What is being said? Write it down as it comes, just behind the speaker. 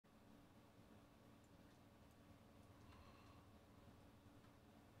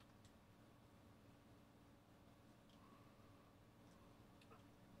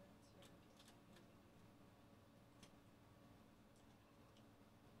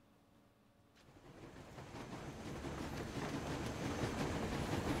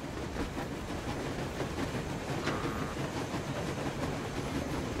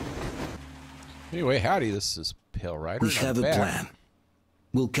Anyway, howdy, this is PaleRider. We have a plan.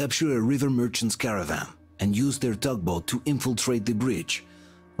 We'll capture a river merchant's caravan and use their tugboat to infiltrate the bridge.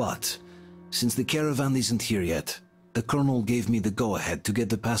 But, since the caravan isn't here yet, the Colonel gave me the go-ahead to get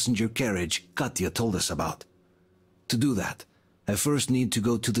the passenger carriage Katya told us about. To do that, I first need to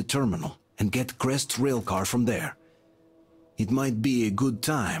go to the terminal and get Crest's railcar from there. It might be a good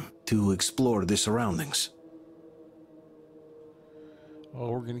time to explore the surroundings.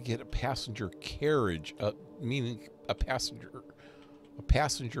 Oh, we're going to get a passenger carriage, meaning a passenger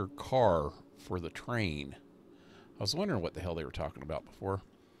car for the train. I was wondering what the hell they were talking about before.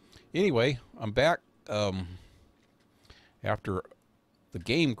 Anyway, I'm back after the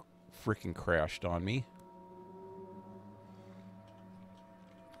game freaking crashed on me.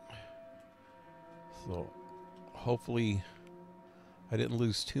 So hopefully I didn't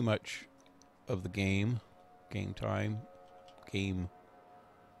lose too much of the game time, game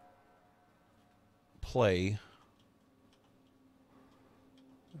play.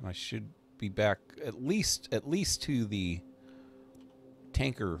 And I should be back at least to the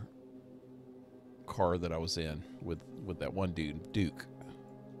tanker car that I was in with that one dude, Duke.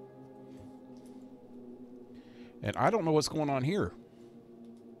 And I don't know what's going on here.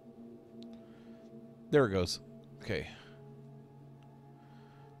 There it goes. Okay.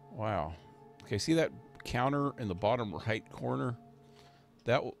 Wow. Okay, see that counter in the bottom right corner?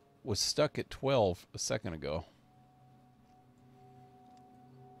 That was stuck at 12 a second ago.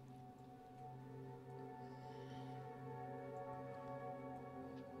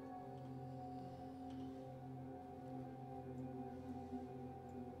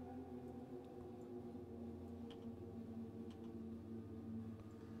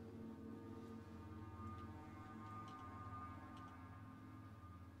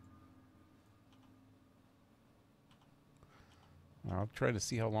 I'll try to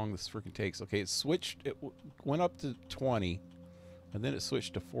see how long this freaking takes. Okay, it switched. It went up to 20, and then it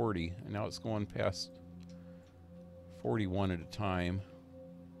switched to 40, and now it's going past 41 at a time.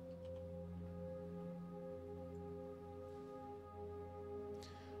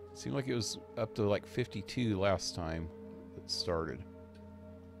 It seemed like it was up to like 52 last time it started.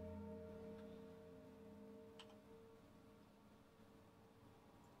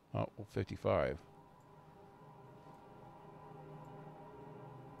 Oh, well, 55.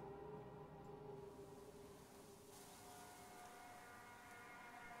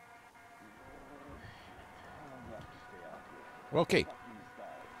 Okay,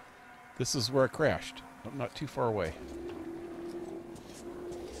 this is where I crashed. I'm not too far away.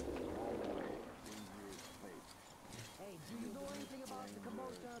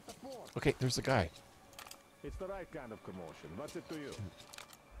 Okay, there's a guy. It's the right kind of commotion. What's it to you?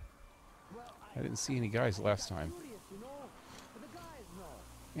 I didn't see any guys last time.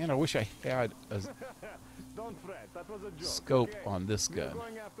 Man, I wish I had a Don't fret, that was a joke, scope okay? on this gun. We're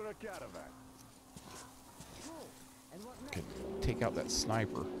going after a caravan. Could take out that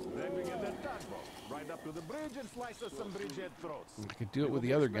sniper. Then we get that tugboat right up to the bridge and slice us some bridgehead throats. I could do it with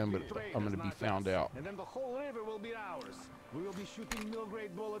the other gun, but I'm going to be found out. And then the whole river will be ours. We will be shooting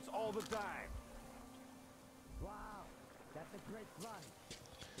mill-grade bullets all the time. Wow, that's a great run.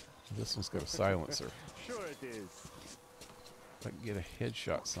 This one's got a silencer. Sure it is. If I can get a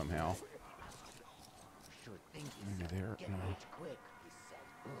headshot somehow. Sure think Maybe there. get No. rich quick, he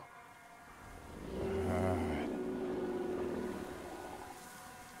said.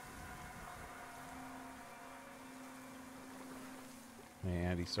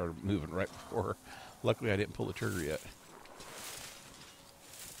 Man, he started moving right before. Luckily, I didn't pull the trigger yet.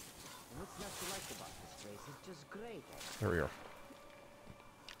 What's not to like about this place? It's just great. There we are.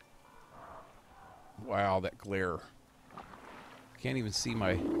 Wow, that glare. Can't even see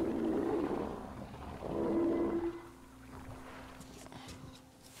my...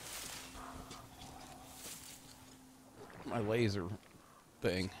 my laser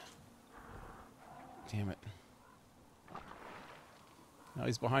thing. Damn it. Now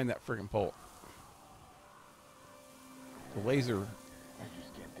he's behind that friggin' pole. The laser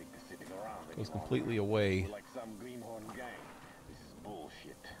goes completely away. Like some greenhorn gang. This is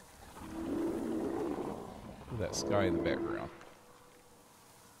bullshit. With that sky in the background.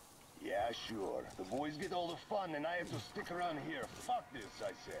 Yeah, sure. The boys get all the fun and I have to stick around here. Fuck this,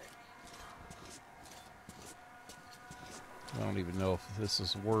 I say. I don't even know if this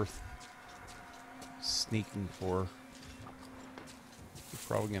is worth sneaking for. They're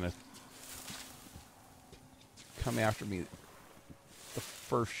probably gonna come after me the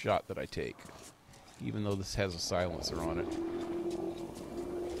first shot that I take, even though this has a silencer on it.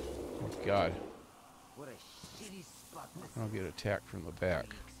 Oh God. What a shitty spot this I'll get attacked from the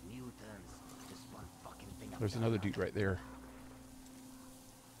back. mutants, just There's another dude right there.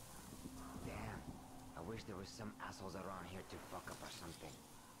 Damn. I wish there was some assholes around here to fuck up or something.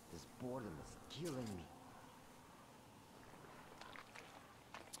 This boredom is killing me.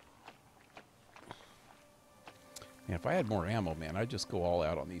 Man, if I had more ammo, man, I'd just go all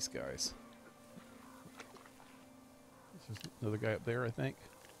out on these guys. There's another guy up there, I think.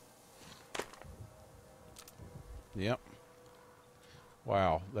 Yep.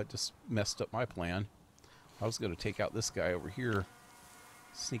 Wow, that just messed up my plan. I was going to take out this guy over here,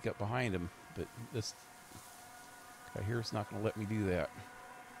 sneak up behind him, but this guy here is not going to let me do that.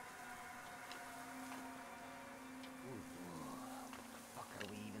 What are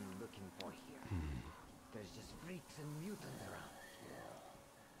we even looking for here? There's just freaks and mutants around.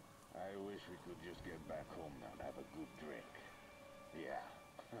 Yeah. I wish we could just get back home now and have a good drink. Yeah.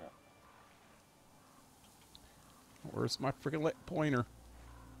 Where's my freaking pointer?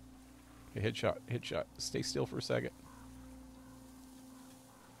 Okay, headshot, headshot. Stay still for a second.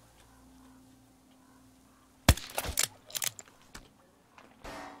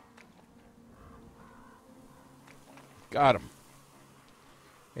 Got him.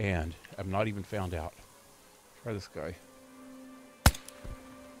 And I'm not even found out. Try this guy.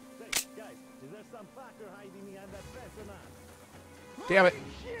 Hey, guys, is there some fucker hiding behind that fence or not? Damn it.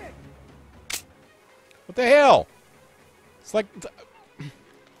 Shit! What the hell? It's like...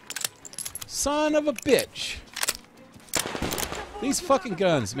 Son of a bitch. These fucking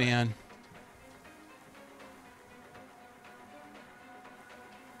guns, man.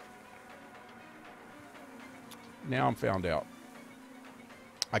 Now I'm found out.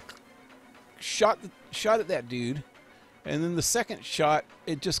 I shot at that dude, and then the second shot,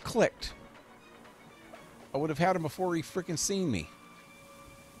 it just clicked. I would have had him before he freaking seen me.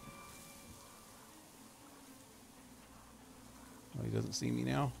 Oh, he doesn't see me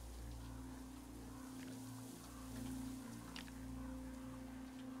now.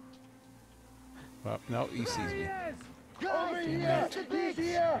 Well, no, he sees me. Over here! He's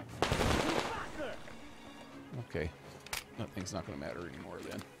here! Okay. That thing's not going to matter anymore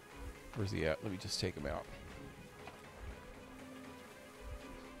then. Where's he at? Let me just take him out.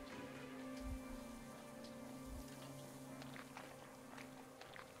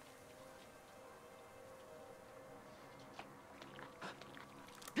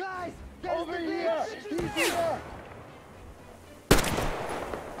 Guys! Over here! He's here!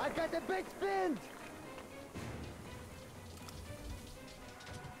 I got the big spin!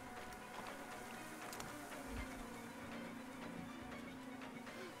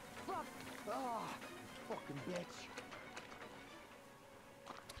 Fuck! Oh, fucking bitch.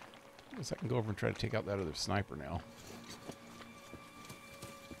 I guess I can go over and try to take out that other sniper now.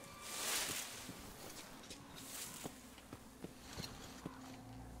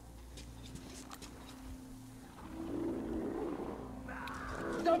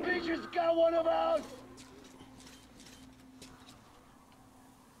 The bitch has got one of us!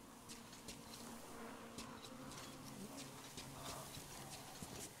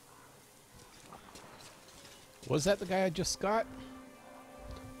 Was that the guy I just got?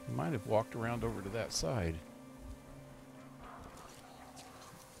 He might have walked around over to that side.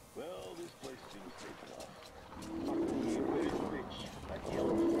 Well, this place seems safe enough. Fuck you, where is bitch? That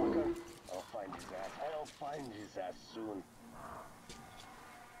yellow fucker? I'll find his ass. I'll find his ass soon.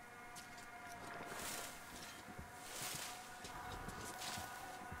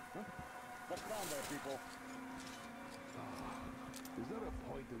 What's down there, people? Is there a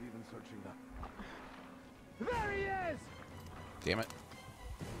point of even searching that? There he is! Damn it.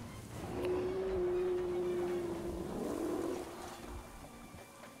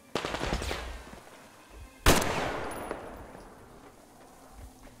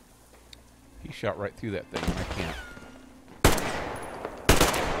 He shot right through that thing. I can't.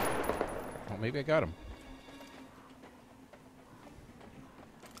 Well, maybe I got him.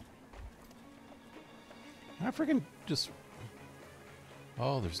 I freaking just...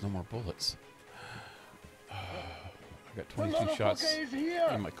 Oh, there's no more bullets. I got 22 shots is here!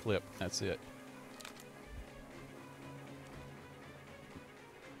 in my clip. That's it.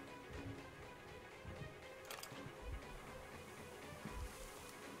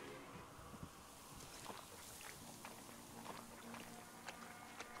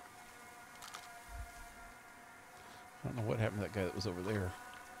 I don't know what happened to that guy that was over there.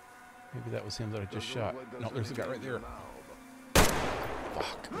 Maybe that was him that I just shot. No, there's a guy right there.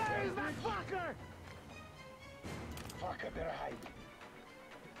 Fuck. Where is that fucker? Fuck, I better hide.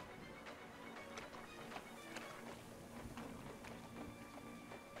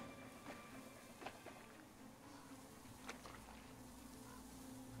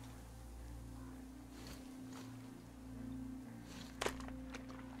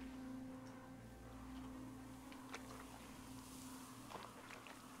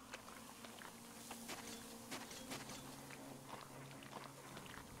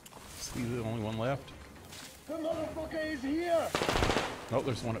 motherfucker is here! Oh,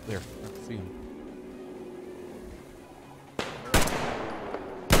 there's one up there. I can see him.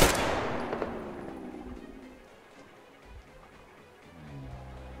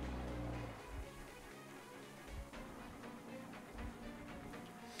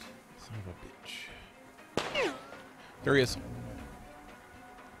 Son of a bitch. There he is.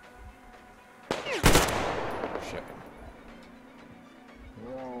 Shit.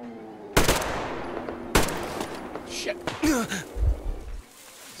 Shit.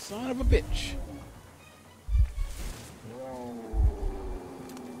 Son of a bitch.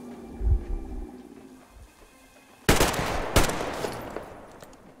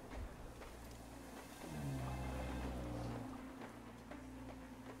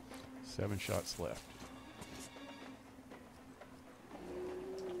 Seven shots left.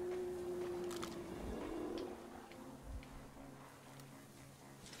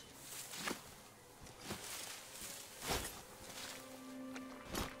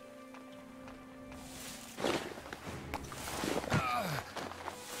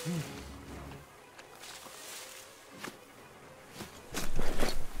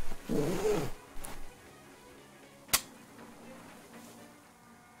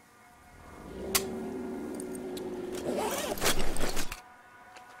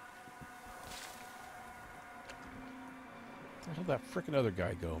 Where did that frickin' other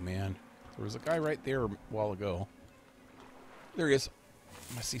guy go, man? There was a guy right there a while ago. There he is.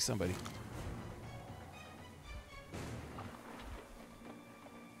 I see somebody.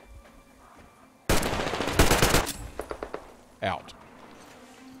 Out.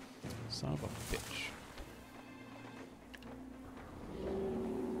 Son of a bitch.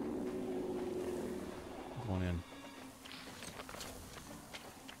 Going in.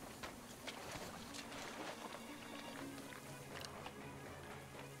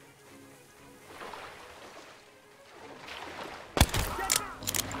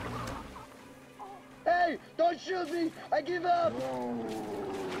 Hey, don't shoot me! I give up!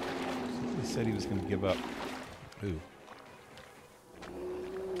 He said he was going to give up. Who?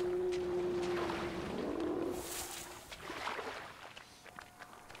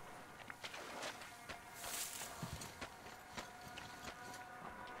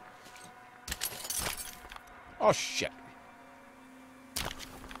 Oh, shit.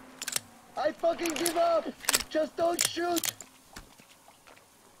 I fucking give up! Just don't shoot!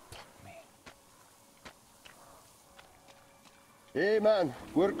 Me. Hey man,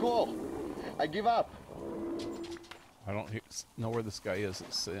 we're cool. I give up. I don't know where this guy is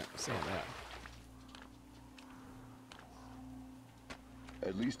that's saying that.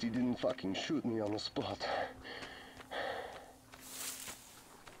 At least he didn't fucking shoot me on the spot.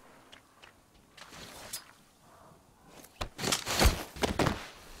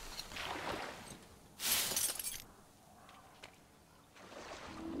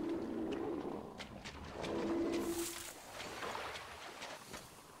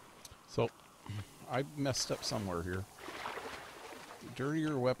 So, I messed up somewhere here. The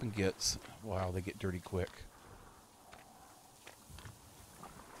dirtier a weapon gets, wow, they get dirty quick.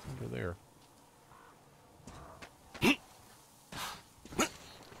 It's under there.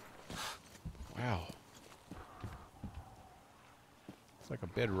 Wow. It's like a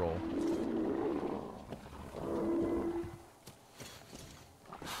bedroll.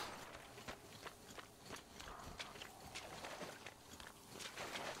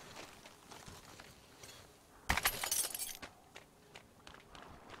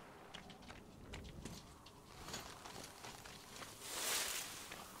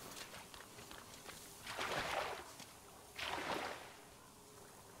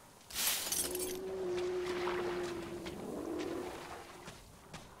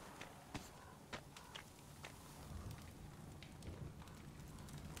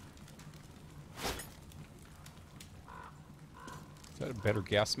 Is that a better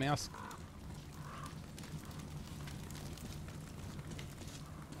gas mask?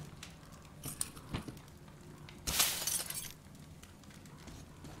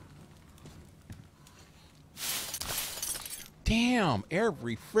 Damn,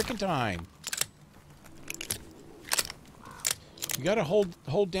 every frickin' time. You gotta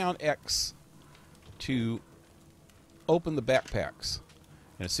hold down X to open the backpacks.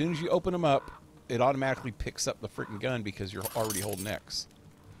 And as soon as you open them up, it automatically picks up the freaking gun because you're already holding X.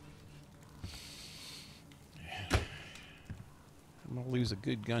 I'm gonna lose a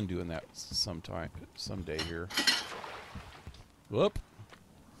good gun doing that someday here. Whoop!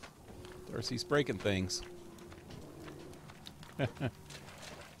 Darcy's breaking things.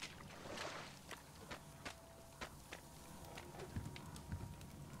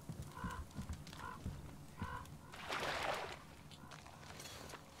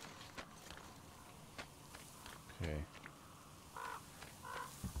 Okay.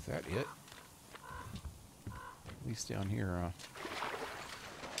 Is that it? At least down here, I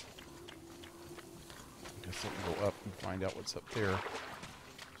guess I can go up and find out what's up there.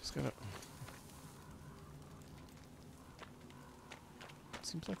 Just gotta...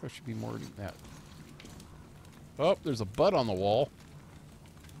 Seems like there should be more than that. Oh, there's a butt on the wall.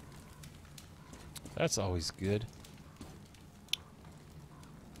 That's always good.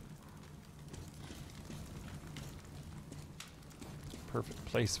 Perfect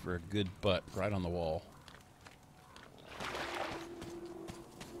place for a good butt, right on the wall.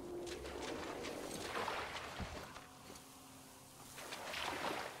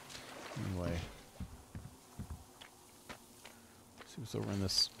 Anyway. See what's over in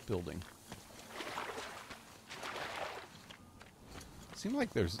this building. Seemed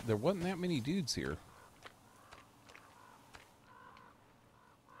like there wasn't that many dudes here.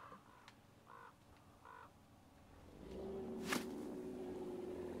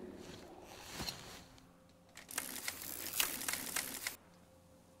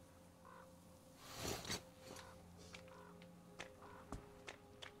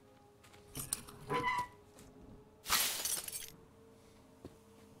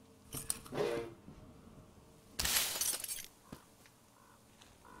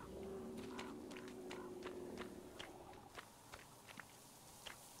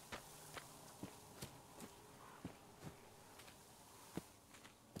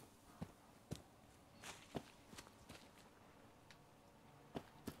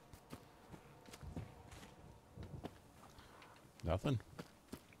 Nothing.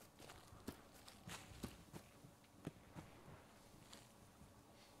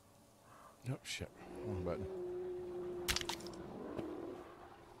 Oh, shit. Wrong button.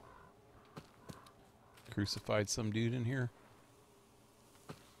 Crucified some dude in here.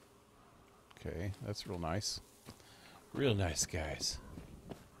 Okay, that's real nice. Real nice, guys.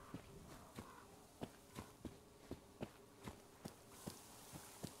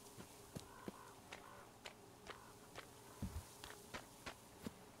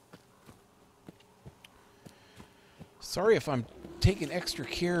 Sorry if I'm taking extra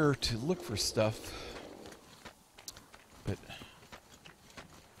care to look for stuff, but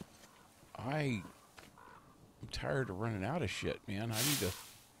I'm tired of running out of shit, man. I need to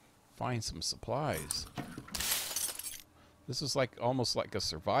find some supplies. This is like almost like a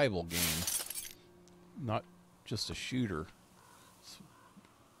survival game, not just a shooter.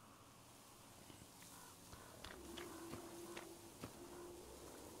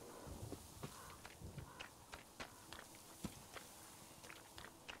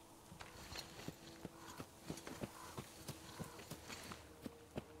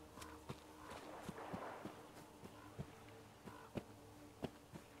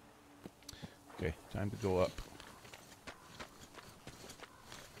 Okay, time to go up.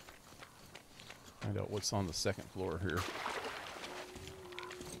 Find out what's on the second floor here.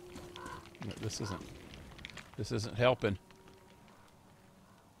 No, this isn't helping.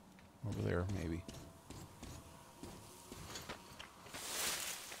 Over there, maybe.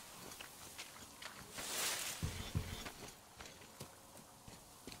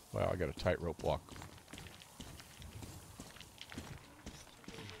 Wow, I got a tightrope walk.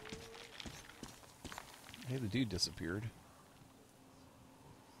 Hey, the dude disappeared.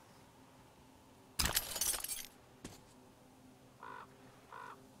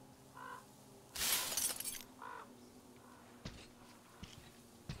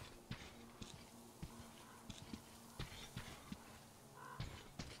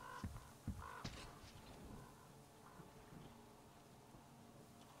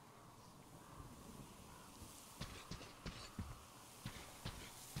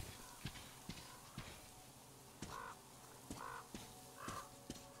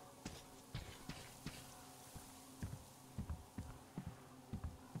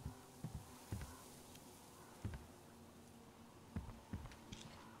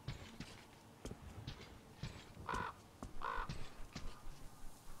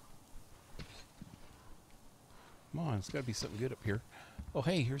 Come on, it's got to be something good up here. Oh,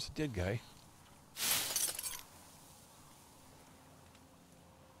 hey, here's a dead guy.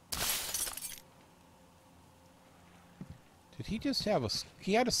 Did he just have a...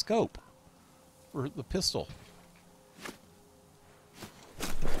 He had a scope for the pistol.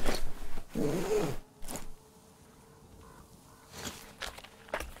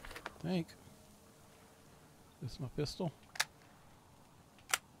 Think. Is this my pistol?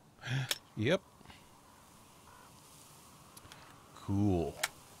 Yep. Cool.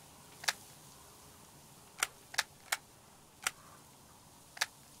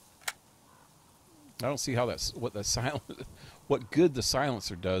 I don't see how that's what what good the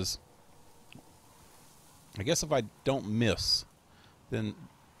silencer does. I guess if I don't miss, then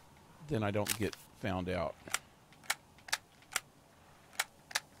I don't get found out.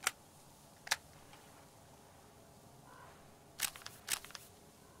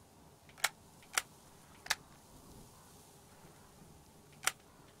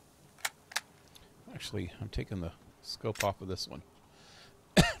 Actually, I'm taking the scope off of this one.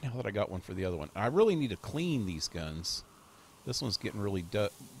 Now that I got one for the other one. I really need to clean these guns. This one's getting really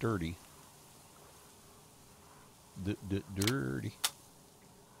dirty. Dirty.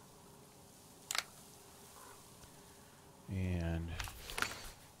 And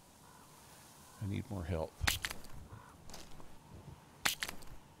I need more help.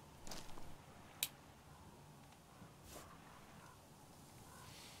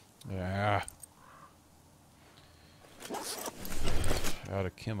 Ah. Out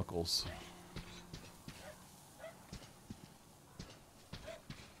of chemicals.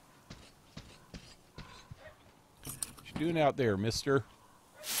 What you doing out there, mister?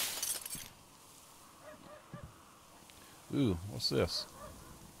 Ooh, what's this?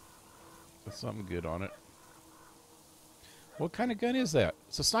 Got something good on it. What kind of gun is that?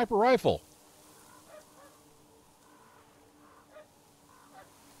 It's a sniper rifle.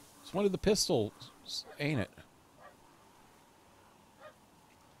 It's one of the pistols, ain't it?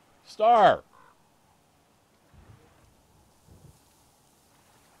 Star.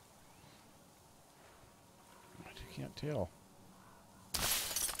 I can't tell.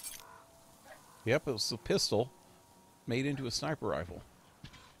 Yep, it was a pistol made into a sniper rifle.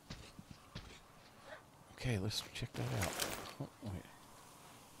 Okay, let's check that out. Oh, wait.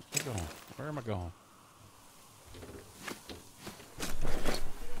 Where am I going?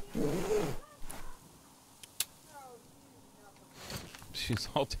 Where am I going? She's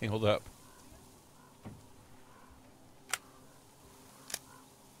all tangled up.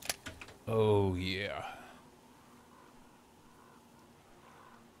 Oh, yeah.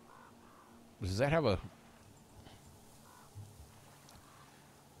 Does that have a...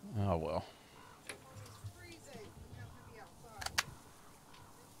 Oh, well.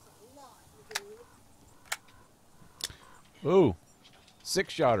 Ooh.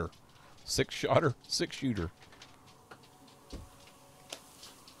 Six-shotter. Six-shotter. Six-shooter.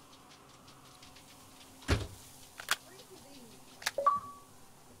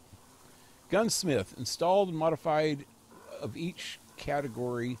 Gunsmith. Installed and modified of each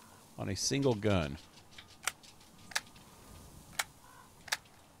category on a single gun.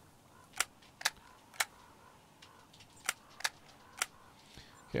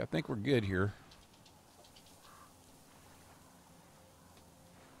 Okay, I think we're good here.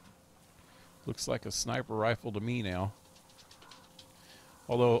 Looks like a sniper rifle to me now.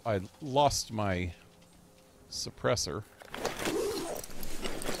 Although I lost my suppressor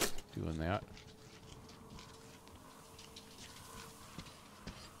doing that.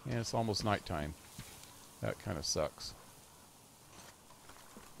 And it's almost nighttime. That kind of sucks.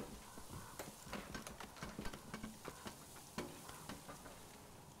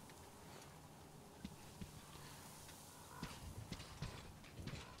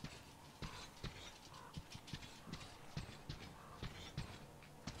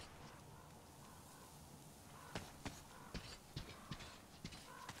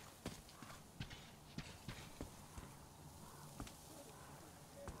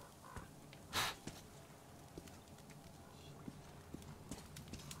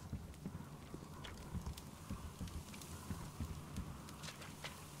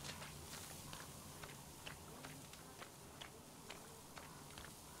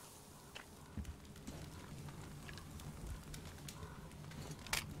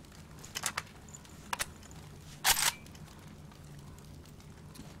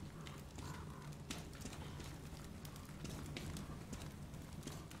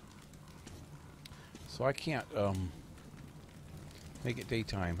 So I can't make it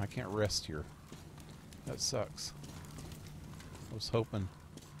daytime. I can't rest here. That sucks. I was hoping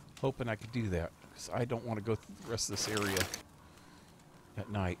I could do that, because I don't want to go through the rest of this area at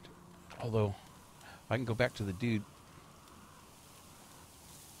night. Although I can go back to the dude.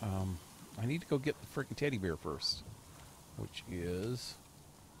 I need to go get the freaking teddy bear first, which is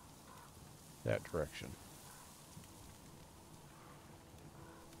that direction.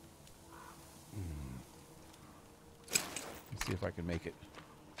 Let's see if I can make it.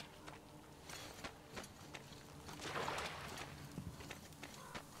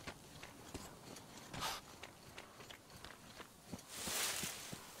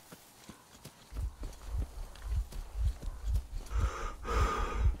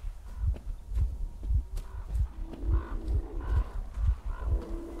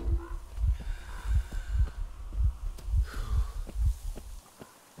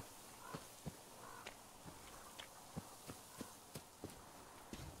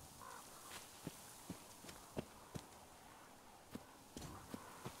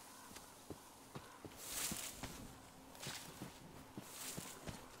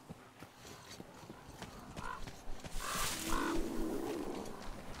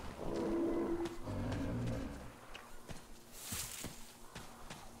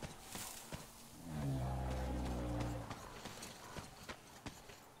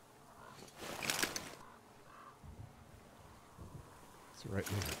 It's right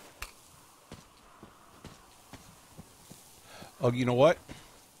there. Oh, you know what?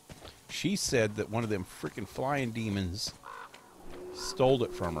 She said that one of them freaking flying demons stole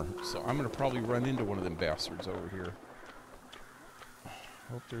it from her. So I'm going to probably run into one of them bastards over here.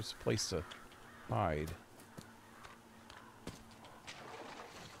 Hope there's a place to hide.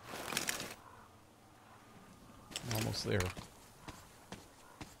 I'm almost there.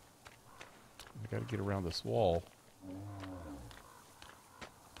 I got to get around this wall.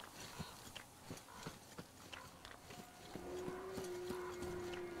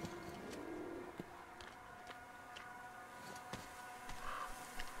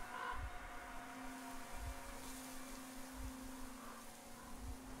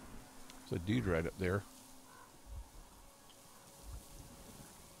 There's a dude right up there.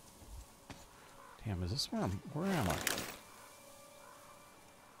 Damn, is this where am I?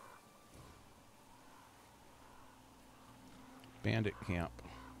 Bandit camp.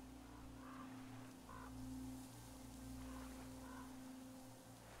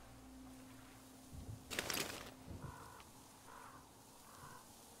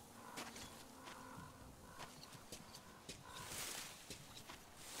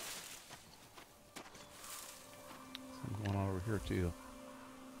 Something going on over here too.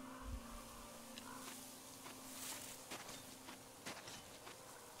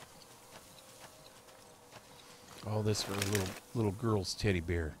 All this for a little girl's teddy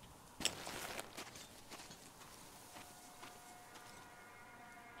bear.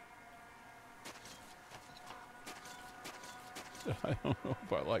 I don't know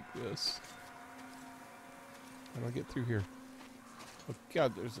if I like this. How do I get through here? Oh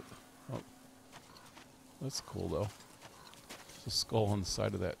God, there's a... Oh. That's cool though. There's a skull on the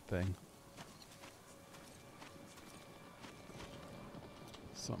side of that thing.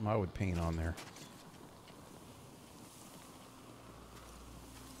 Something I would paint on there.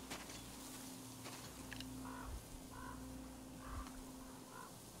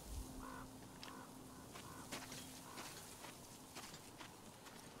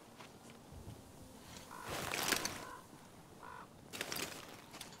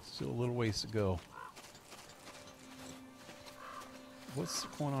 Still a little ways to go. What's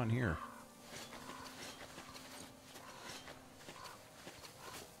going on here?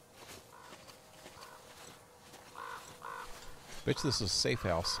 Bet you this is a safe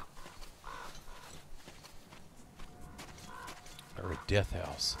house. Or a death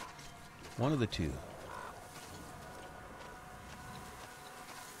house. One of the two.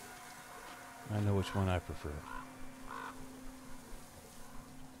 I know which one I prefer.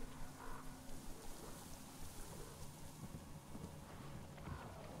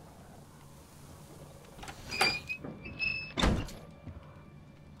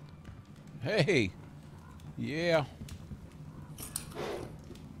 Hey! Yeah.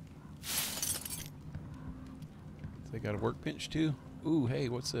 They got a workbench too? Ooh, hey,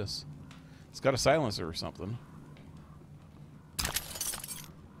 what's this? It's got a silencer or something. Can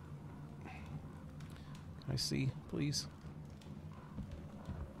I see, please?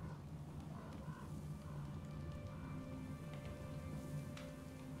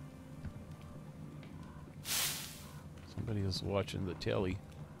 Somebody is watching the telly.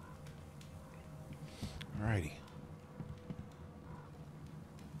 Alrighty.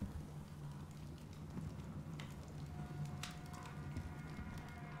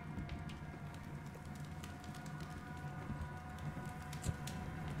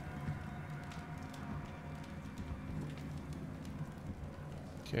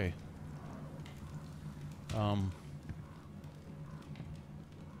 Okay. I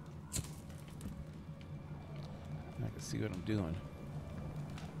can see what I'm doing.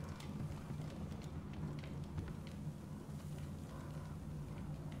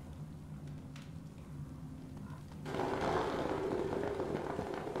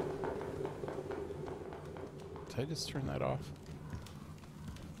 Did I just turn that off?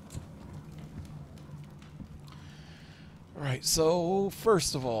 Alright, so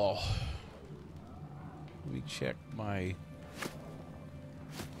first of all, let me check my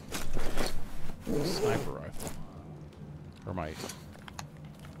sniper rifle. Or my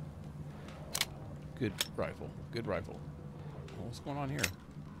good rifle. Good rifle. What's going on here?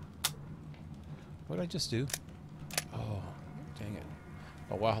 What did I just do? Oh, dang it.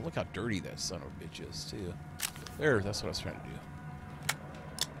 Oh wow, look how dirty that son of a bitch is too. There, that's what I was trying to do.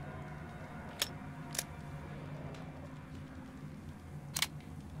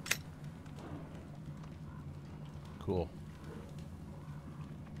 Cool.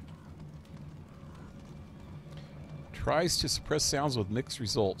 Tries to suppress sounds with mixed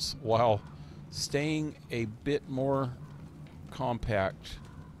results while staying a bit more compact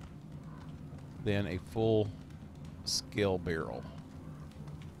than a full-scale barrel.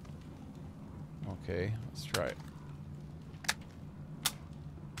 Okay, let's try it.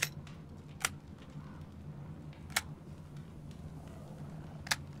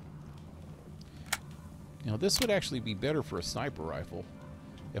 Now this would actually be better for a sniper rifle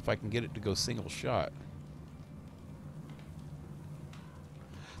if I can get it to go single shot.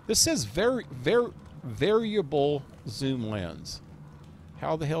 This says variable zoom lens.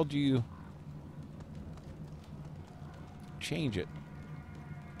 How the hell do you change it?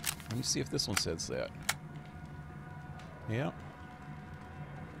 Let me see if this one says that. Yeah.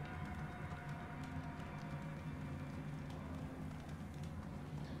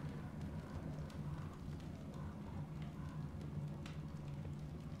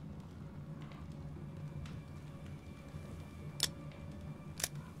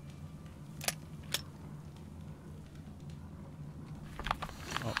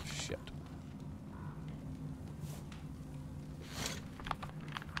 Oh, shit.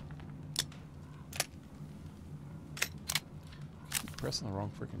 Keep pressing the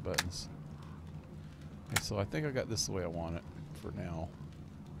wrong freaking buttons. Okay, so I think I got this the way I want it for now.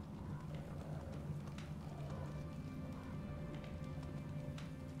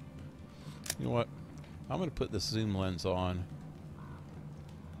 You know what? I'm going to put this zoom lens on.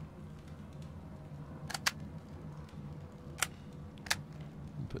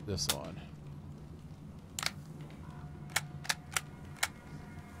 Put this on.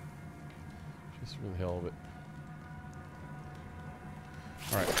 Just for the hell of it.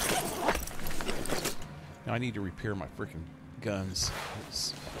 Alright. Now I need to repair my freaking guns.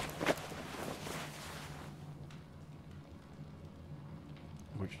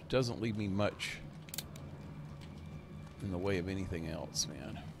 Which doesn't leave me much in the way of anything else,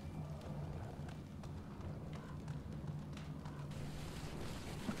 man.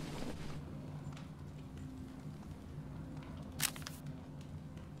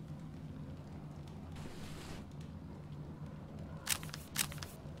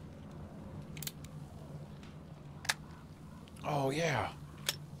 Oh, yeah.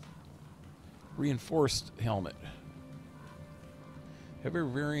 Reinforced helmet. Every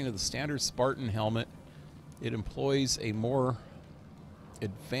variant of the standard Spartan helmet, it employs a more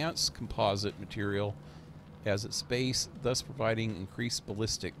advanced composite material as its base, thus providing increased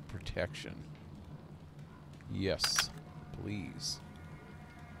ballistic protection. Yes, please.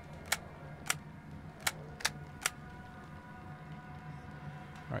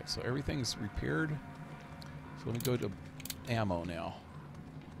 Alright, so everything's repaired. So let me go to ammo now.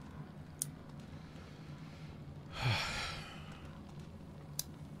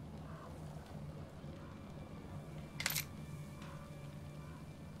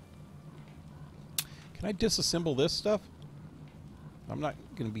 Can I disassemble this stuff? I'm not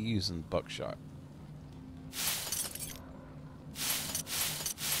going to be using buckshot.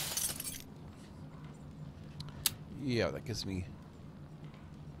 Yeah, that gives me...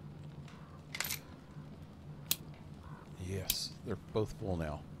 Yes, they're both full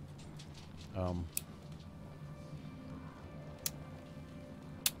now.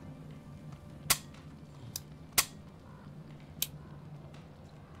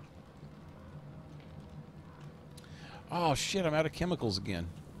 Oh shit, I'm out of chemicals again.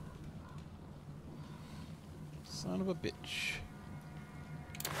 Son of a bitch.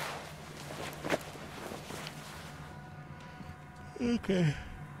 Okay.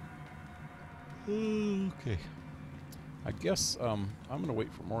 Okay. I guess I'm gonna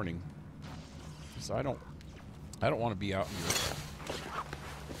wait for morning, because I don't want to be out here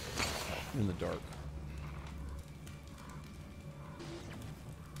in the dark.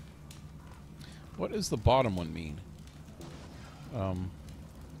 What does the bottom one mean?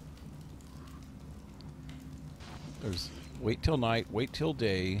 There's wait till night, wait till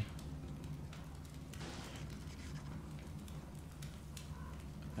day.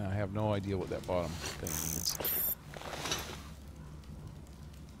 And I have no idea what that bottom thing means.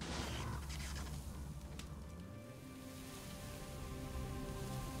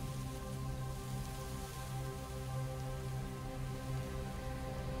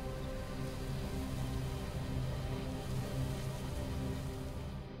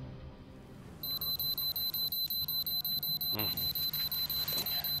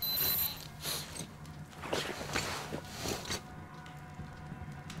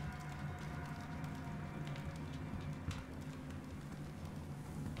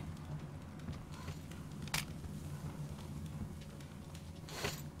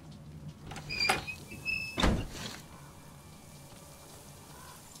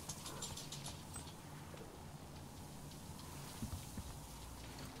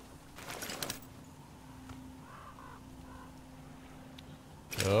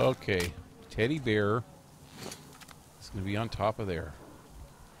 Okay. Teddy bear. It's going to be on top of there.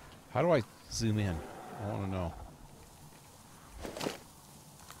 How do I zoom in? I want to know.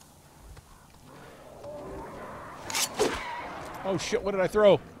 Oh shit, what did I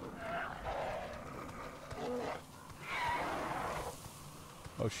throw?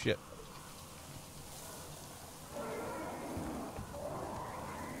 Oh shit.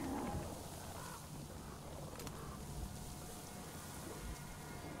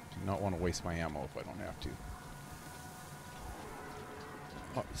 Do not want to waste my ammo if I don't have to.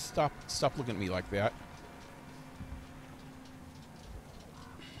 Oh, stop looking at me like that.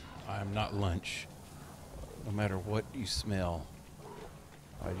 I'm not lunch. No matter what you smell,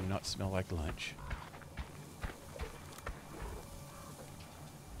 I do not smell like lunch.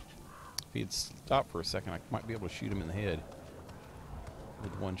 If he'd stopped for a second, I might be able to shoot him in the head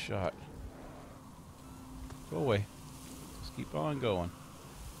with one shot. Go away. Just keep on going.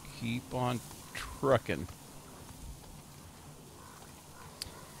 Keep on trucking.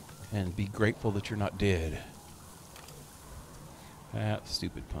 And be grateful that you're not dead. That's a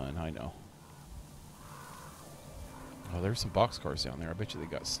stupid pun, I know. Oh, there's some boxcars down there. I bet you they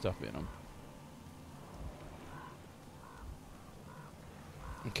got stuff in them.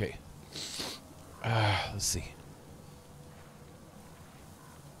 Okay. Let's see.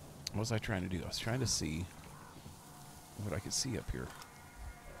 What was I trying to do? I was trying to see what I could see up here.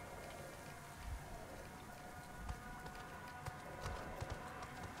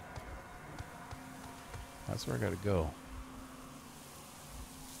 That's where I gotta go.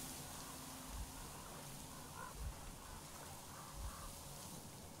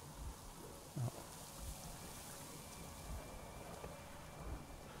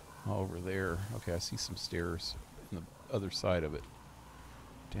 Oh. Over there. Okay, I see some stairs on the other side of it.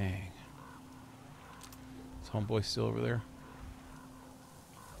 Dang. Is homeboy still over there?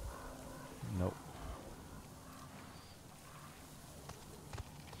 Nope.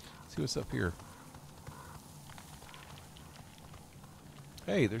 Let's see what's up here.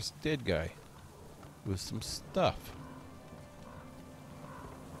 Hey, there's a dead guy with some stuff.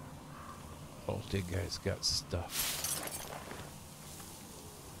 Oh, dead guy's got stuff.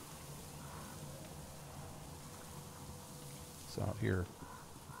 It's out here.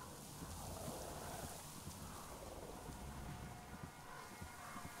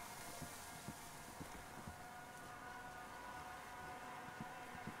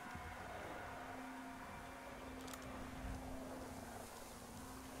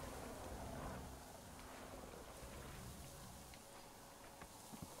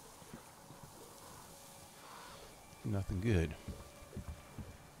 Nothing good.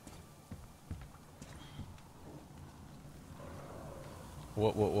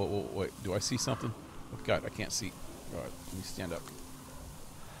 Wait. Do I see something? Oh, God, I can't see. All right, let me stand up.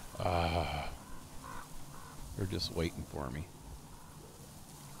 They're just waiting for me.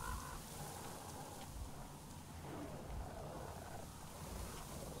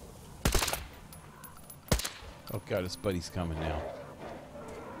 Oh, God, his buddy's coming now.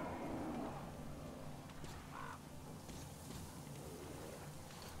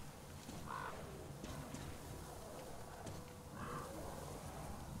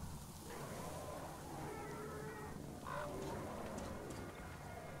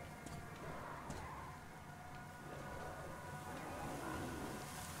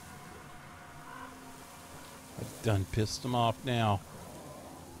 Done pissed him off now.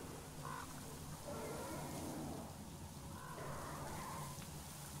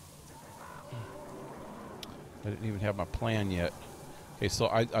 I didn't even have my plan yet. Okay, so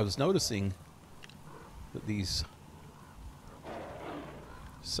I was noticing that these...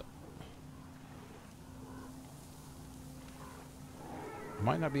 I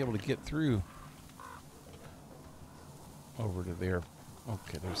might not be able to get through over to there.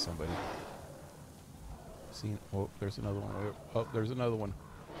 Okay, there's somebody. See, oh, there's another one. Oh, there's another one.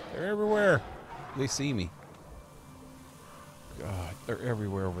 They're everywhere. They see me. God, they're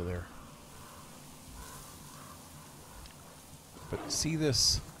everywhere over there. But see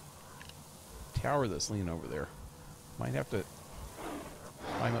this tower that's leaning over there? Might have to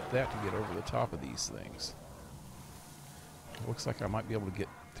climb up that to get over the top of these things. It looks like I might be able to get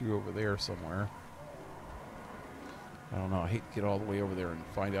through over there somewhere. I don't know. I hate to get all the way over there and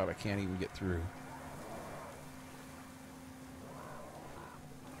find out I can't even get through.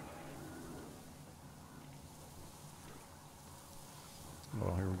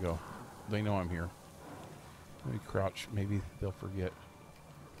 Well, here we go. They know I'm here. Let me crouch. Maybe they'll forget.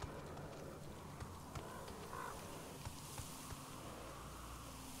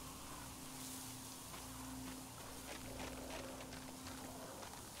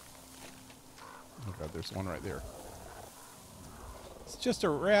 there's one right there. It's just a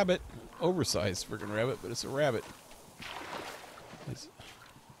rabbit. Oversized freaking rabbit, but it's a rabbit. It's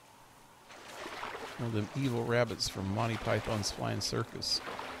one of them evil rabbits from Monty Python's Flying Circus.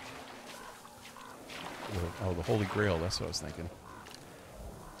 Oh, the Holy Grail. That's what I was thinking.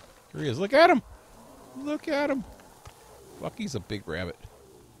 Here he is. Look at him! Look at him! Fuck, he's a big rabbit.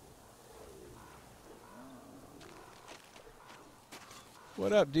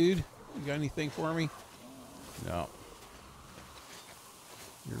 What up, dude? You got anything for me? No.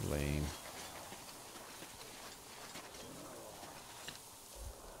 You're lame.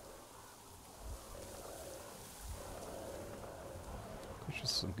 There's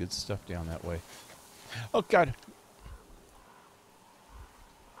just some good stuff down that way. Oh, God.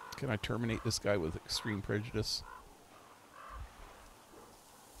 Can I terminate this guy with extreme prejudice?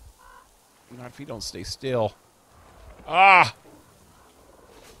 Not if you don't stay still. Ah!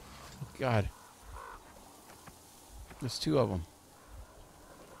 Oh, God. There's two of them.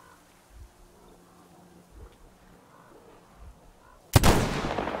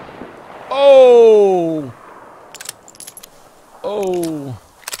 Oh! Oh!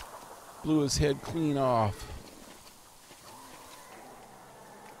 Blew his head clean off.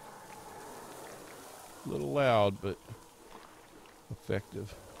 A little loud, but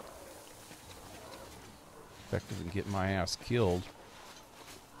effective. Effective in getting my ass killed.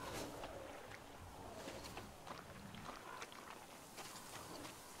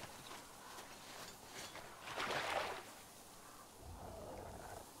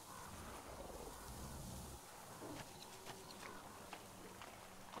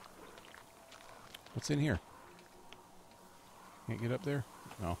 What's in here? Can't get up there?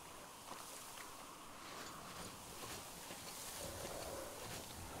 No.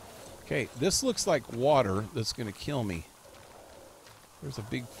 Okay, this looks like water that's going to kill me. There's a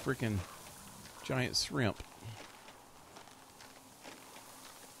big freaking giant shrimp.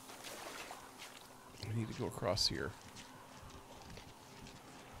 I need to go across here.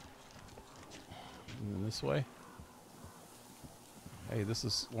 And then this way. Hey, this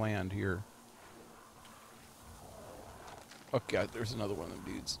is land here. Oh, God, there's another one of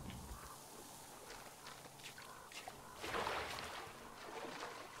them dudes.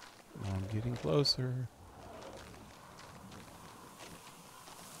 I'm getting closer.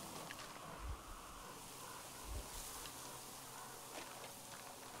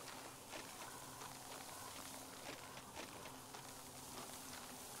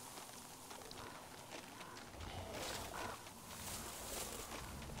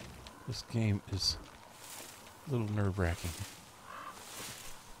 This game is a little nerve-wracking.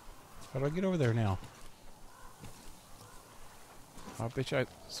 How do I get over there now? I bet you I'm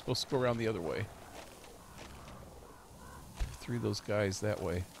supposed to go around the other way. Through those guys that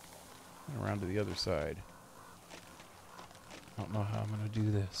way. And around to the other side. I don't know how I'm going to do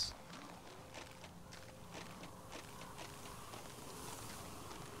this.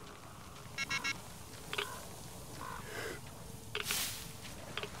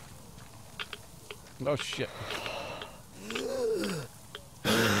 Oh, shit.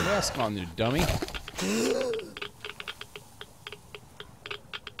 Mask on, you dummy.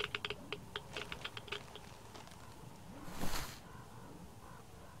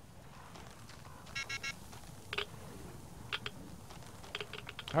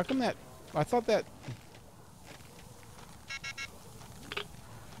 How come that... I thought that...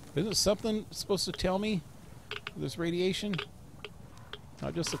 Isn't something supposed to tell me there's radiation?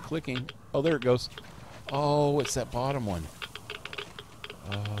 Not just the clicking. Oh, there it goes. Oh, it's that bottom one.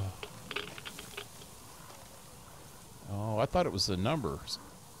 Oh, I thought it was the numbers.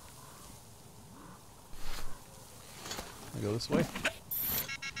 Can I go this way?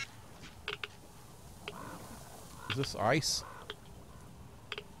 Is this ice?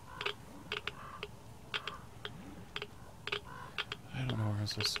 I don't know where I'm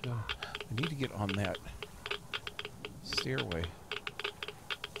supposed to go. I need to get on that stairway.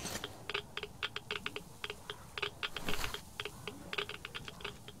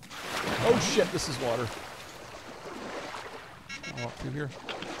 Oh shit, this is water. I'll walk through here.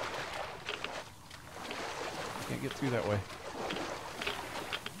 I can't get through that way.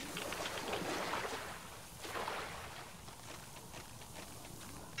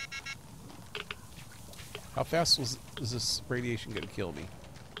 How fast is this radiation going to kill me?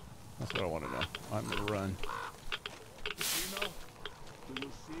 That's what I want to know. I'm going to run. Do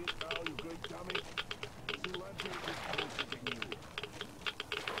you see it now, you great dummy? The lantern is closer than you.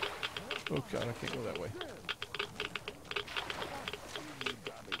 Oh god, I can't go that way.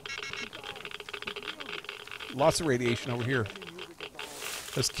 Lots of radiation over here.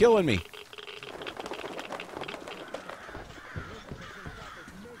 It's killing me.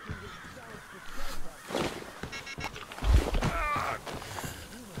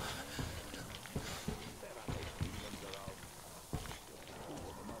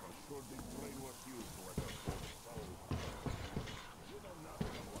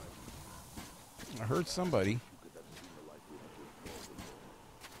 I heard somebody.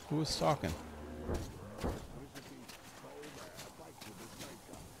 Who was talking?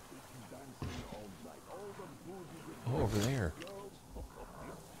 Oh, over there.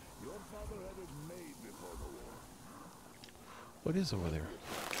 What is over there?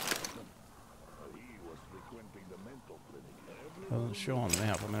 Doesn't show on the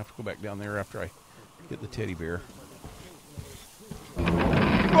map. I'm gonna have to go back down there after I get the teddy bear.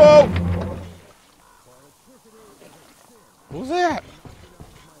 Oh! What was that?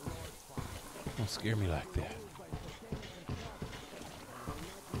 Don't scare me like that.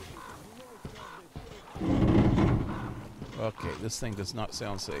 Okay, this thing does not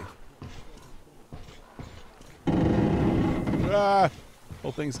sound safe. Ah!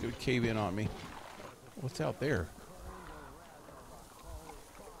 Whole thing's gonna cave in on me. What's out there?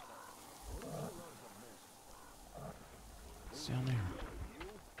 What's down there?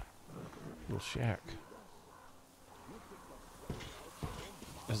 Little shack.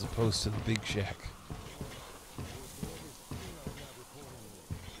 As opposed to the big shack.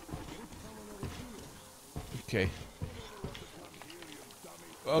 Okay.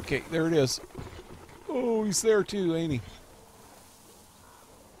 Okay, there it is. Oh, he's there too, ain't he?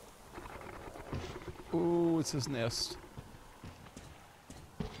 Oh, it's his nest.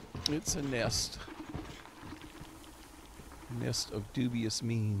 It's a nest. Nest of dubious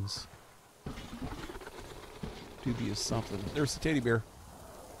means. Dubious something. There's the teddy bear.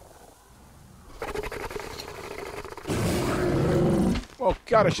 Oh,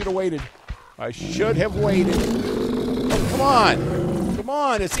 God, I should have waited. I should have waited. Oh, come on. Come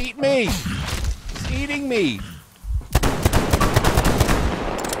on, it's eating me. It's eating me.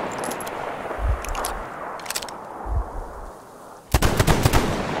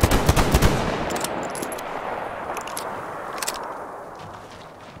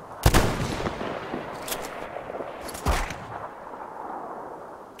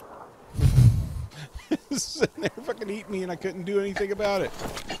 Sitting there fucking eating me and I couldn't do anything about it.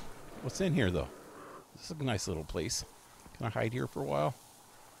 What's in here though? This is a nice little place. Can I hide here for a while?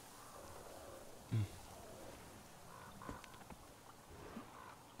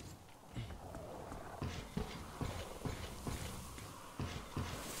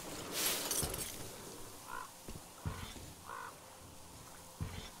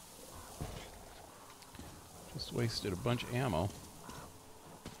 Just wasted a bunch of ammo.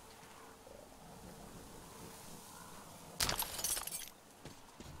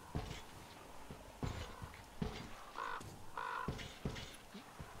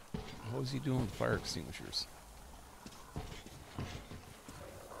 What was he doing with fire extinguishers?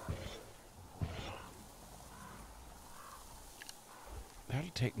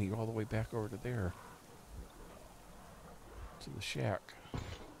 That'll take me all the way back over to there. To the shack.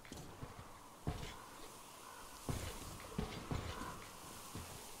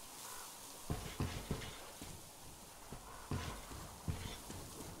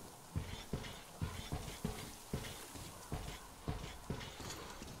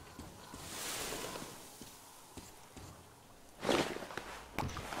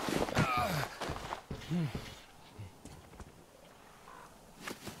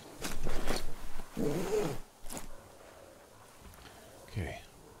 Okay.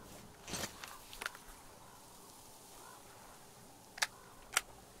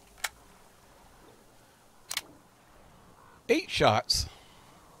 Eight shots.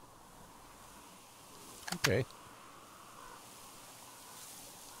 Okay.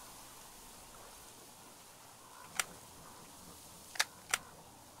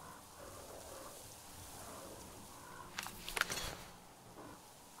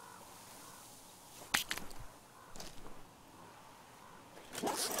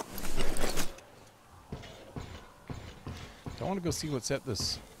 I want to go see what's at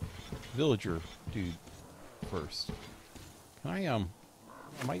this villager dude first. Can I am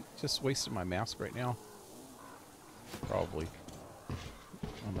I just wasting my mask right now? Probably.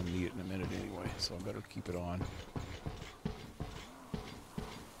 I'm gonna need it in a minute anyway, so I better keep it on.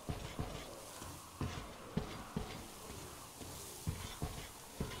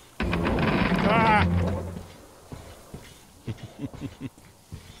 Ah!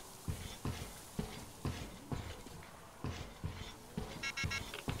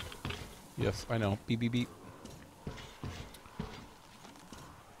 Yes, I know. Beep, beep, beep.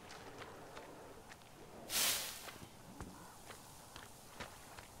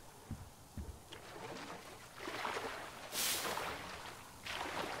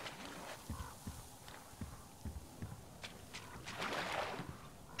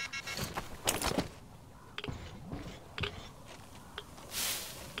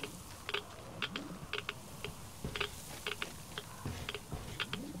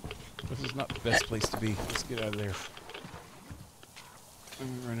 This is not the best place to be. Let's get out of there. Let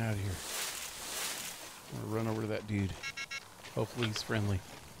me run out of here. I'm gonna run over to that dude. Hopefully he's friendly.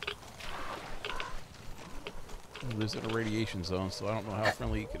 He lives in a radiation zone, so I don't know how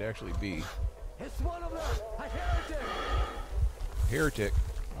friendly he could actually be. It's one of them! A heretic! Heretic?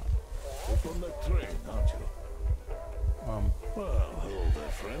 Up on that train, aren't you? Well, hello there,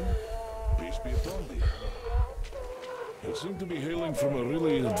 friend. Peace be upon thee. You seem to be hailing from a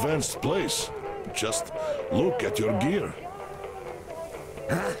really advanced place. Just look at your gear.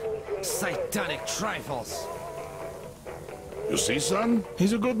 Huh? Satanic trifles! You see, son?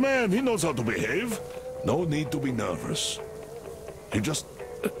 He's a good man. He knows how to behave. No need to be nervous. You just...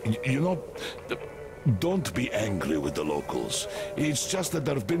 you know... don't be angry with the locals. It's just that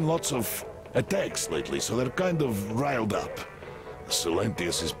there have been lots of attacks lately, so they're kind of riled up.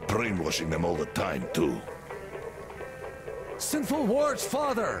 Silentius is brainwashing them all the time, too. Sinful words,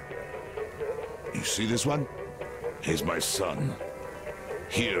 father! You see this one? He's my son.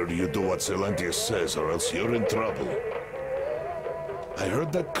 Here, you do what Silentius says, or else you're in trouble. I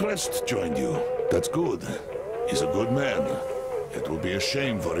heard that Crest joined you. That's good. He's a good man. It would be a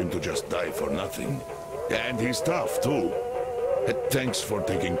shame for him to just die for nothing. And he's tough, too. Thanks for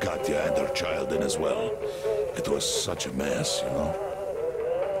taking Katya and her child in as well. It was such a mess, you know.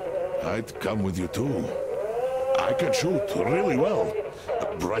 I'd come with you, too. I can shoot really well.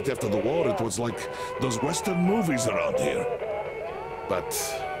 Right after the war, it was like those Western movies around here. But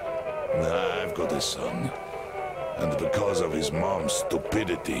I've got a son. And because of his mom's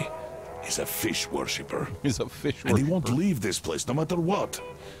stupidity, he's a fish worshipper. He's a fish worshipper. And he won't leave this place, no matter what.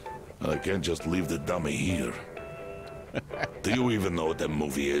 I can't just leave the dummy here. Do you even know what that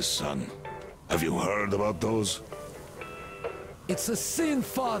movie is, son? Have you heard about those? It's a sin,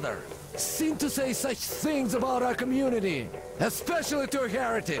 father! Sin to say such things about our community, especially to a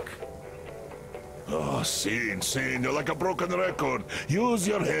heretic! Oh, sin, you're like a broken record. Use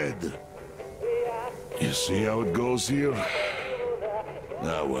your head. You see how it goes here?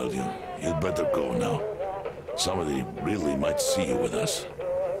 Ah, well, you'd better go now. Somebody really might see you with us.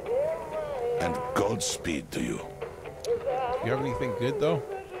 And Godspeed to you. You have anything good, though?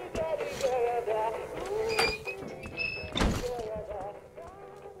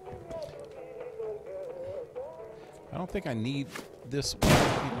 I don't think I need this one.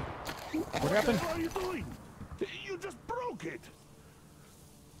 What happened? What are you doing? You just broke it.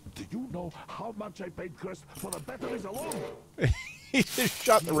 Do you know how much I paid Chris for the batteries alone? He just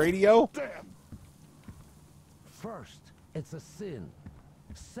shot the radio? Damn. First, it's a sin.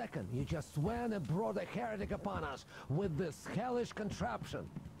 Second, you just went and brought a heretic upon us with this hellish contraption.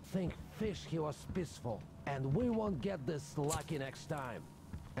 Think fish he was peaceful, and we won't get this lucky next time.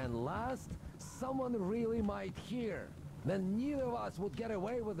 And last, someone really might hear. Then neither of us would get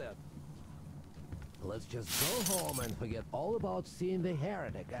away with it. Let's just go home and forget all about seeing the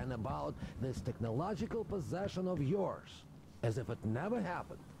heretic and about this technological possession of yours. As if it never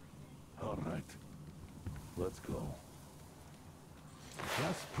happened. All right. Let's go.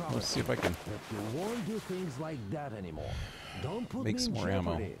 Just promise Let's see if I can that you won't do things like that anymore. Don't put make me some in more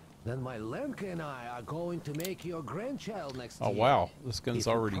ammo. jeopardy. Then my Lenka and I are going to make your grandchild next Oh, year. wow. This gun's If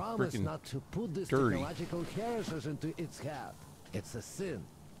you already promise freaking not to put this dirty. technological heresies into its head. It's a sin.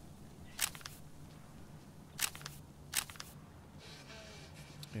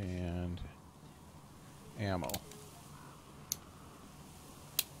 And ammo.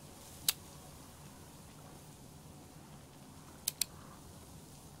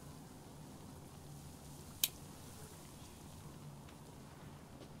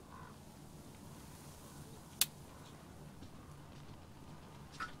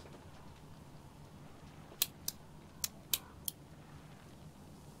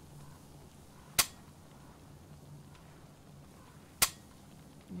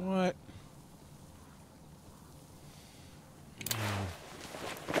 What?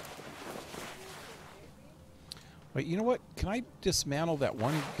 Wait, you know what? Can I dismantle that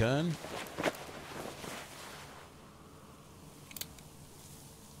one gun?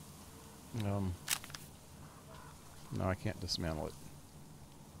 No, I can't dismantle it.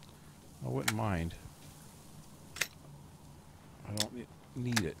 I wouldn't mind. I don't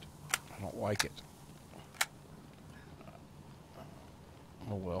need it. I don't like it.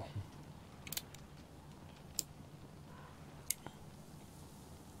 Oh well.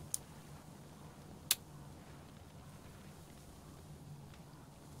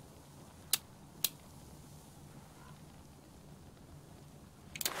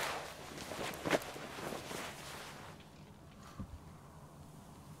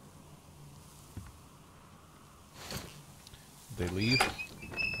 Did they leave? I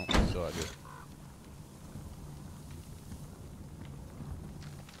don't think so. go out here.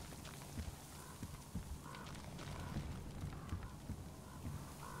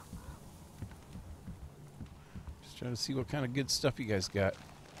 Just trying to see what kind of good stuff you guys got.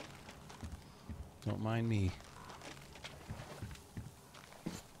 Don't mind me.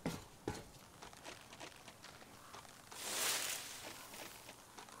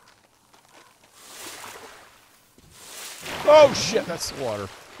 Oh shit, that's the water.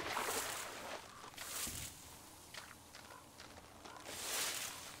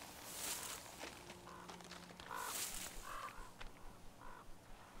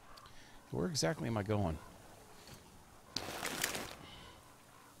 Where exactly am I going?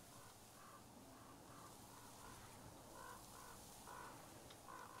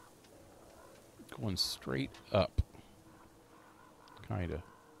 Going straight up. Kinda.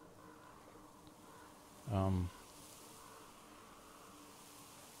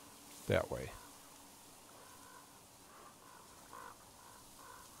 That way.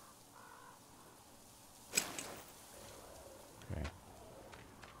 Okay.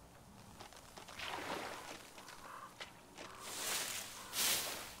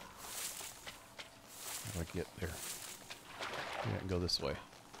 How do I get there? Yeah, I can go this way.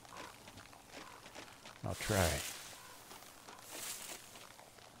 I'll try.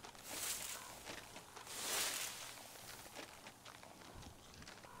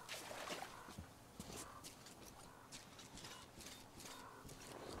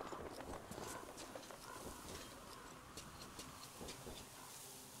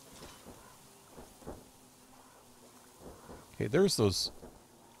 Okay, there's those.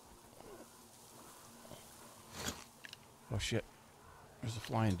 Oh shit. There's a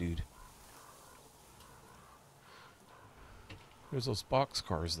flying dude. There's those box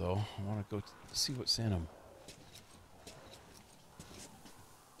cars though. I want to go see what's in them.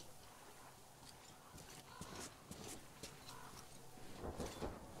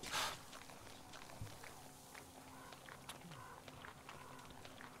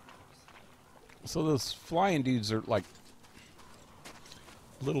 So those flying dudes are like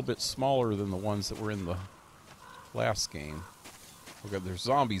a little bit smaller than the ones that were in the last game. Okay, there's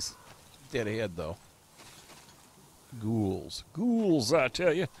zombies dead ahead though. Ghouls. Ghouls, I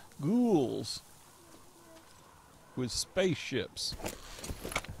tell you. Ghouls. With spaceships.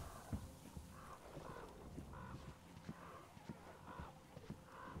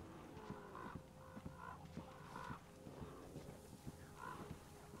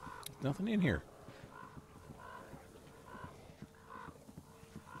 Nothing in here.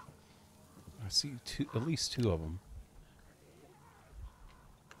 I see at least two of them.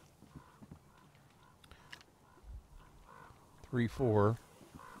 Three, four.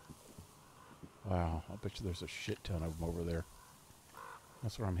 Wow, I bet you there's a shit ton of them over there.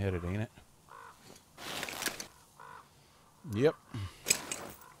 That's where I'm headed, ain't it? Yep.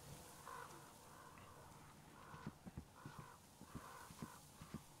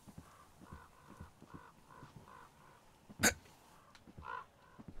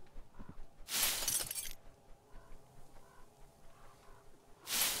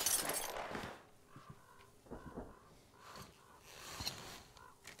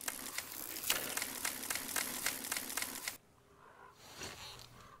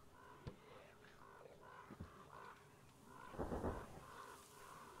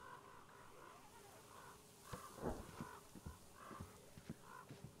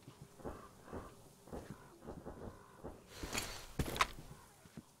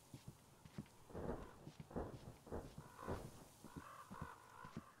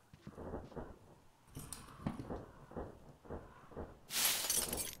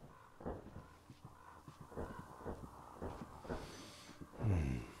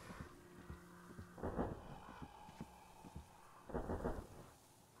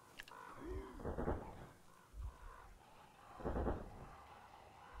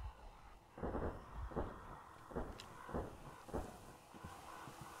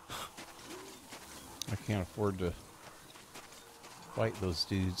 I can't afford to fight those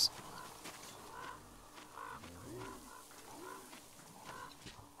dudes.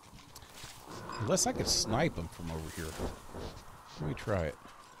 Unless I could snipe them from over here. Let me try it.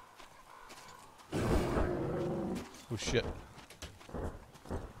 Oh shit.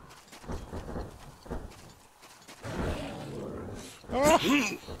 Ah!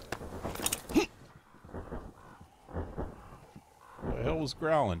 What the hell was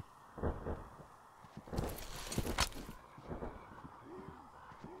growling?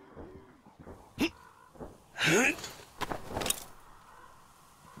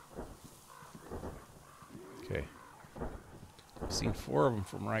 Okay. I've seen 4 more of them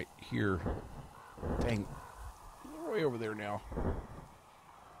from right here. Dang. They're way over there now.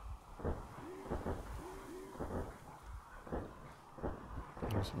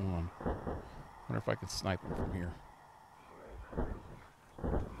 There's one. Wonder if I can snipe him from here.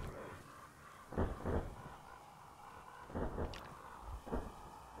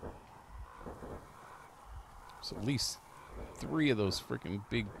 So at least 3 of those freaking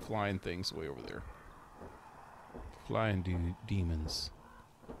big flying things way over there. Flying demons.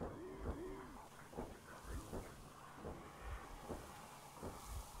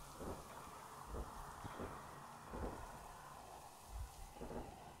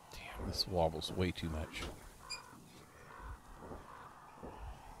 Damn, this wobbles way too much.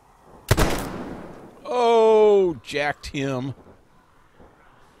 Oh, jacked him.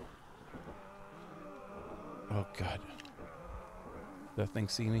 Oh, God. That thing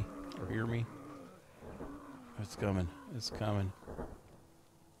see me or hear me? It's coming. It's coming.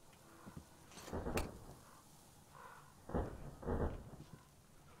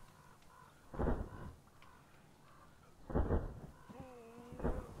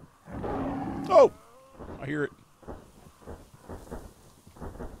 Oh! I hear it.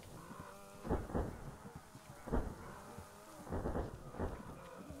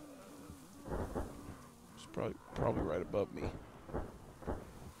 It's probably right above me.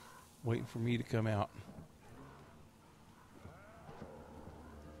 Waiting for me to come out.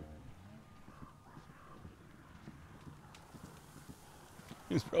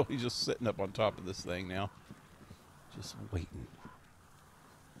 He's probably just sitting up on top of this thing now. Just waiting.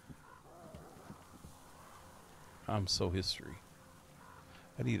 I'm so history.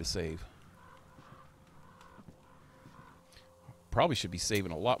 I need a save. Probably should be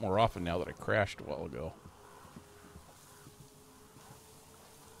saving a lot more often now that I crashed a while ago.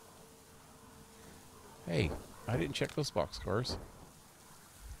 Hey, I didn't check those boxcars.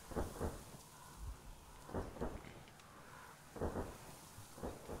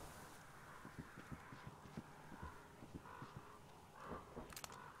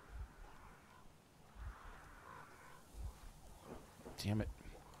 Damn it.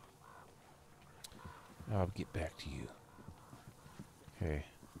 I'll get back to you. Okay.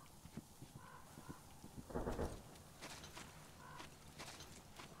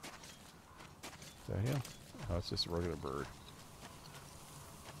 Is that him? Oh, it's just a regular bird.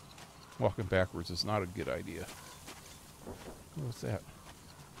 Walking backwards is not a good idea. What's that?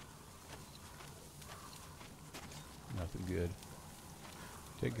 Nothing good.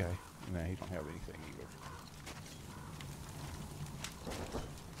 Dead guy. Nah, he don't have anything either.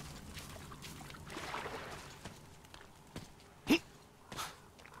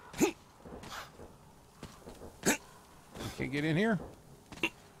 Can't get in here?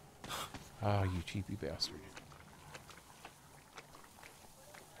 Ah, you cheapy bastard.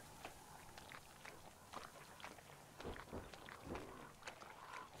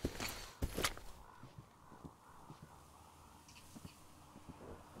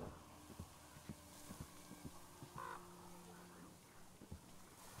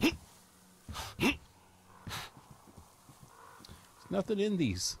 There's nothing in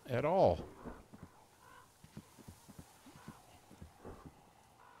these at all.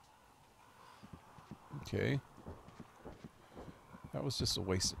 Okay. That was just a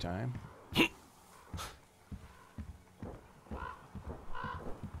waste of time.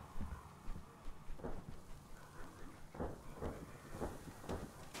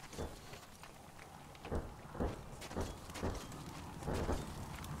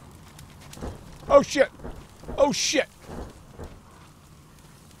 Oh shit! Oh shit!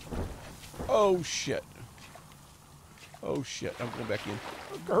 Oh shit! Oh shit, I'm going back in.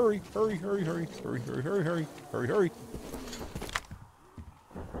 Hurry, hurry, hurry, hurry, hurry, hurry, hurry, hurry, hurry, hurry.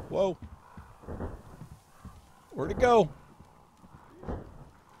 Whoa. Where'd it go?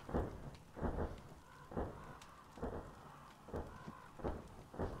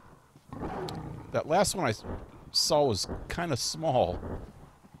 That last one I saw was kind of small.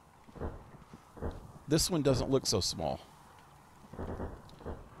 This one doesn't look so small.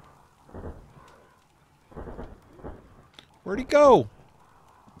 Where'd he go?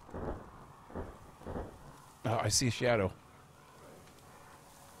 Oh, I see a shadow.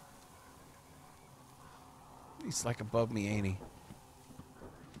 He's like above me, ain't he?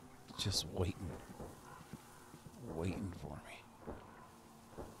 Just waiting. Waiting for me.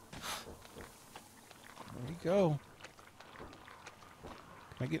 Where'd he go?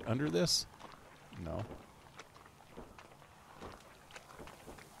 Can I get under this? No.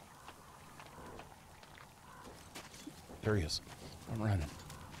 There he is. I'm running.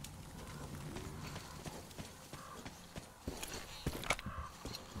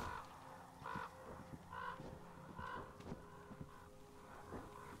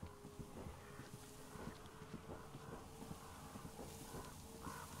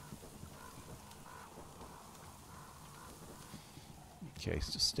 Okay,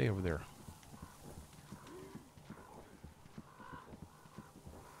 so just stay over there.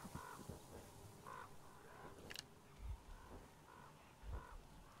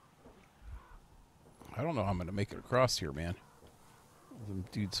 I don't know how I'm going to make it across here, man. Them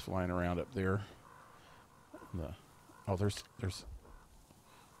dudes flying around up there. Oh, there's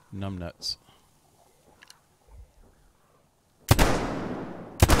numbnuts.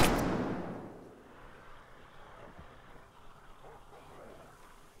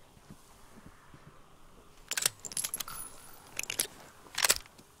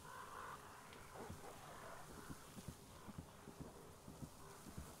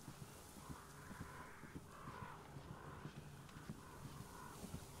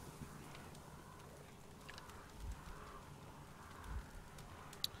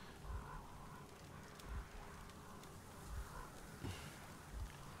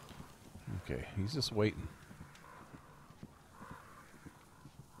 Okay, he's just waiting.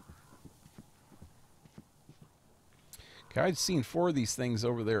 Okay, I'd seen 4 of these things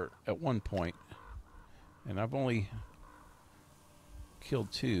over there at one point, and I've only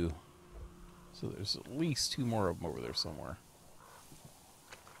killed 2. So there's at least 2 more of them over there somewhere.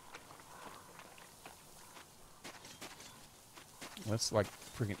 That's like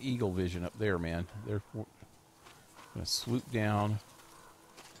freaking eagle vision up there, man. They're gonna swoop down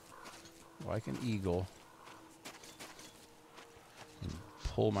like an eagle and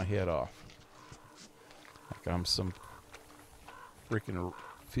pull my head off like I'm some freaking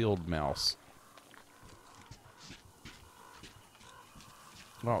field mouse.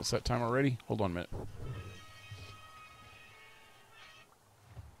 Wow, it's that time already? Hold on a minute.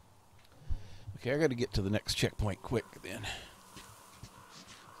 Okay, I gotta get to the next checkpoint quick then.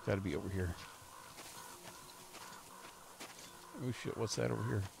 It's gotta be over here. Oh shit, what's that over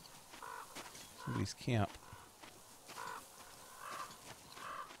here? Somebody's camp.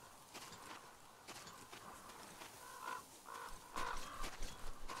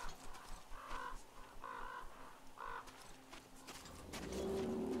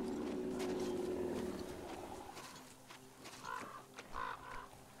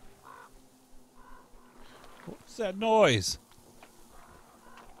 What's that noise?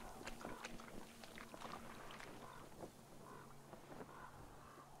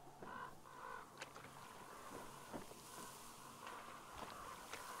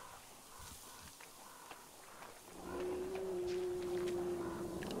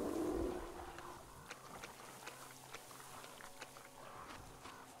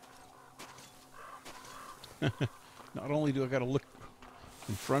 Not only do I got to look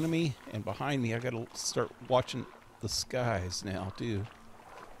in front of me and behind me, I got to start watching the skies now, too.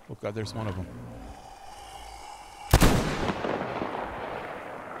 Oh, God, there's one of them.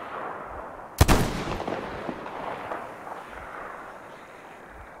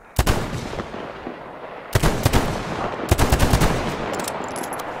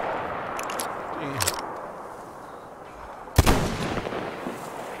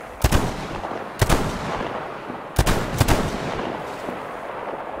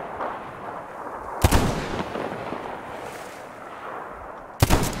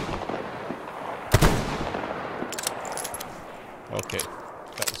 Okay,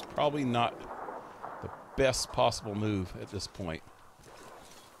 that was probably not the best possible move at this point.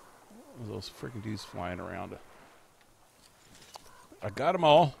 Those freaking dudes flying around. I got them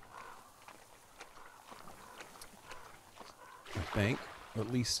all. I think.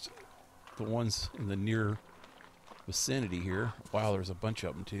 At least the ones in the near vicinity here. Wow, there's a bunch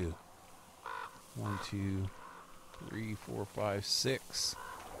of them too. 1, 2, 3, 4, 5, 6.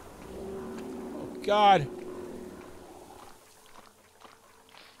 Oh, God.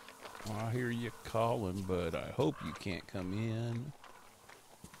 I hear you calling, but I hope you can't come in.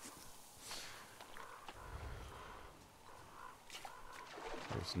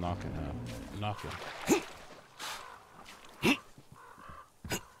 There's knocking up. Knocking.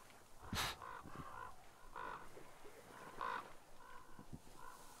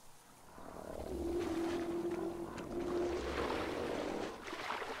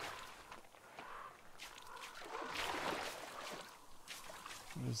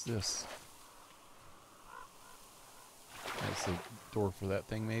 What is this? That's the door for that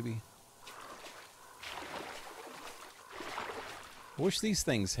thing, maybe? I wish these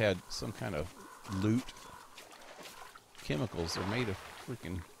things had some kind of loot. Chemicals. They're made of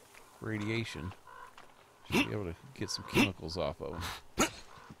freaking radiation. Should be able to get some chemicals off of them.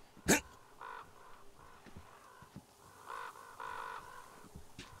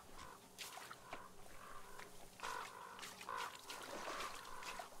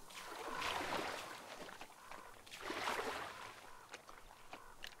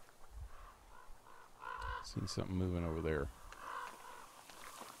 Seen something moving over there.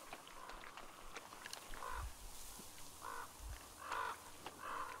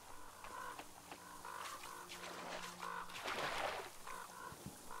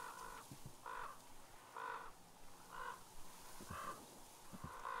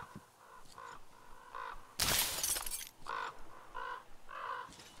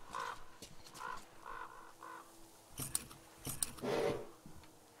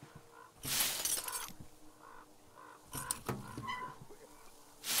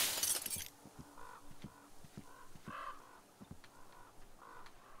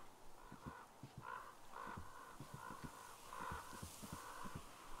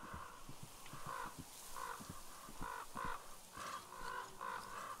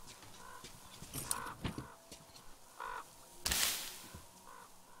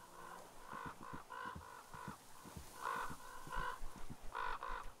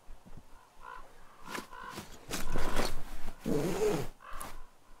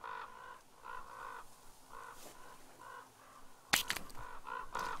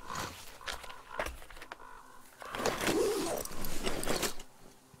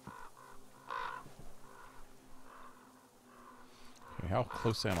 How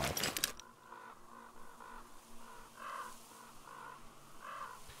close am I?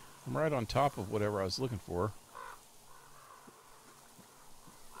 I'm right on top of whatever I was looking for.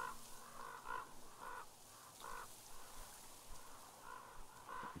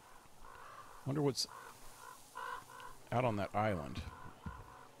 Wonder what's out on that island.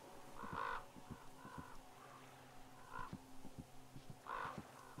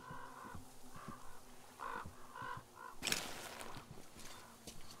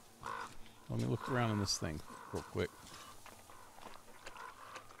 Let me look around in this thing real quick.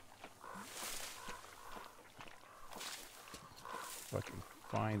 If I can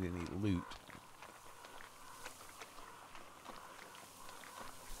find any loot.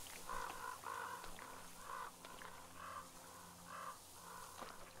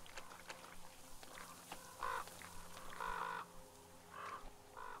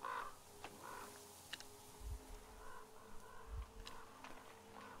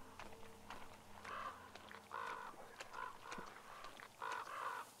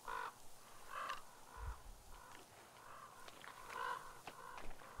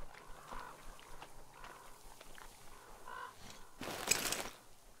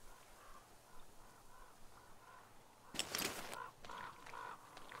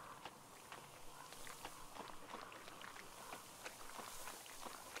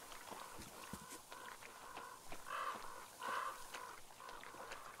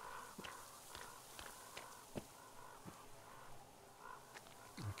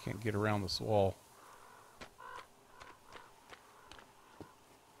 Can't get around this wall.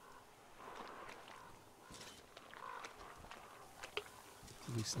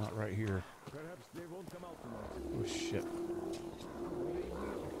 At least not right here. Perhaps they won't come out tonight. Oh shit.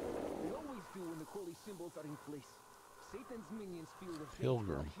 They always do when the holy symbols are in place. Satan's minions feel the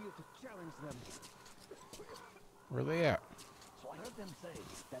Pilgrim. here to challenge them. Where are they at? So I heard them say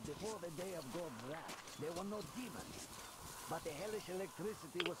that before the day of God's wrath, there were no demons. But the hellish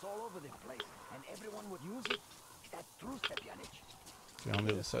electricity was all over the place, and everyone would use it. That's true, Stepanich. Get on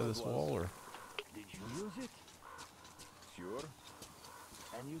the other side of this wall, or? Did you use it? Sure.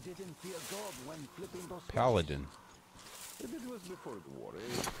 And you didn't fear God when flipping those Paladin. It was before the war,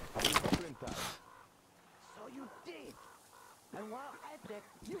 eh? Different time. So you did. And while at that,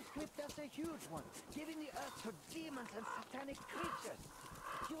 you flipped us a huge one, giving the earth to demons and satanic creatures.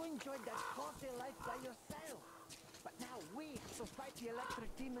 You enjoyed that cozy life by yourself. But now we have to fight the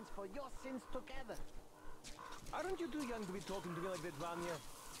electric demons for your sins together. Aren't you too young to be talking to me like that, Vanya?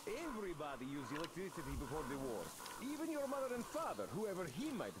 Everybody used electricity before the war. Even your mother and father, whoever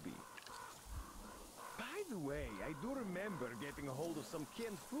he might be. By the way, I do remember getting a hold of some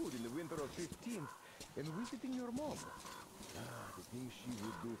canned food in the winter of 15th and visiting your mom. The things she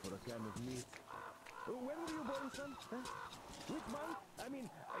would do for a can of meat. When were you born, son? Huh? Which month? I mean,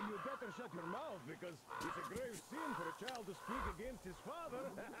 you better shut your mouth, because it's a grave sin for a child to speak against his father.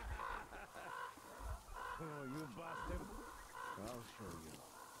 Oh, you bastard. I'll show you.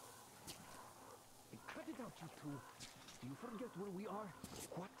 Hey, cut it out, you two. Do you forget where we are?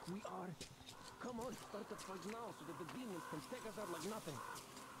 What we are? Come on, start the fight now so that the demons can take us out like nothing.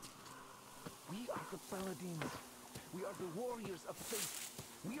 We are the paladins. We are the warriors of faith.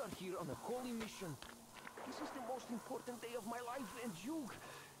 We are here on a holy mission. This is the most important day of my life, and you...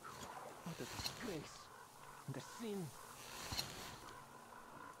 What a disgrace. And a sin.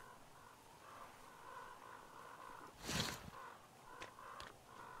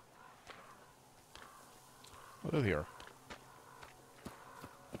 Oh, there they are.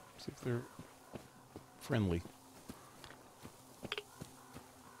 See if they're friendly.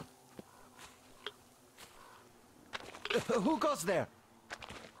 Who goes there?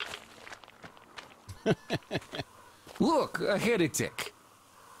 Look, a heretic.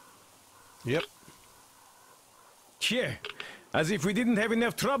 Yep. Yeah, as if we didn't have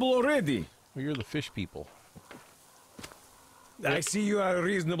enough trouble already. Well, you're the fish people. I see you are a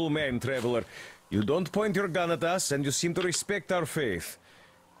reasonable man, traveler. You don't point your gun at us, and you seem to respect our faith.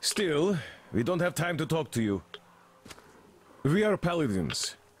 Still, we don't have time to talk to you. We are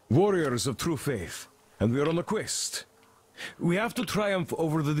paladins, warriors of true faith, and we are on a quest. We have to triumph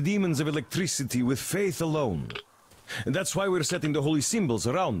over the demons of electricity with faith alone. And that's why we're setting the holy symbols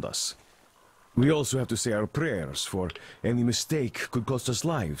around us. We also have to say our prayers, for any mistake could cost us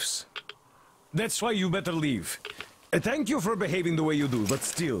lives. That's why you better leave. Thank you for behaving the way you do, but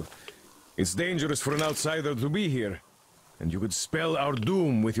still, it's dangerous for an outsider to be here. And you could spell our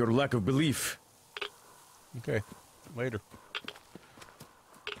doom with your lack of belief. Okay, later.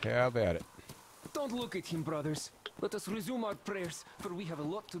 Have at it. Don't look at him, brothers. Let us resume our prayers, for we have a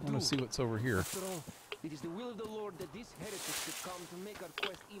lot to I do. want to see what's over here. After all, it is the will of the Lord that this heretic should come to make our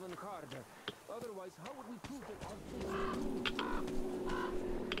quest even harder. Otherwise, how would we prove that our faith is true?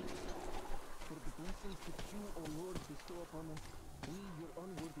 For the blessings that you, O Lord, bestow upon us, we, your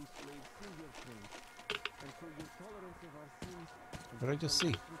unworthy slaves, sing your praise. And for your tolerance of our sins, What did I just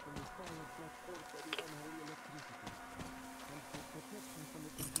see? from the fire of God's forth by the unholy electricity. And for protection from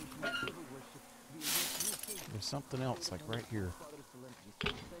the temptation of devil worship, we await your faith. There's something else, like right here. Father Celestius, we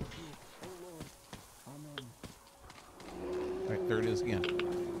thank you, O Lord. Amen. Right, there it is again.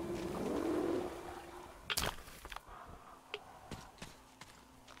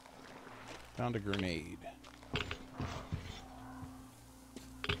 Found a grenade.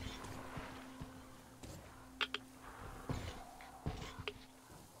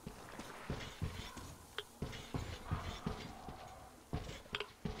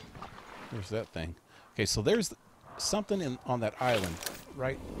 There's that thing. Okay, so there's something on that island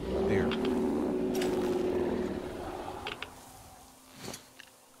right there.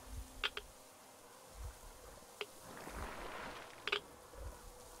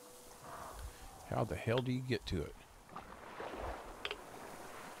 How the hell do you get to it?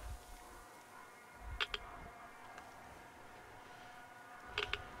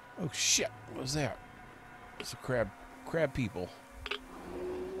 Oh shit, what was that? It's a crab people.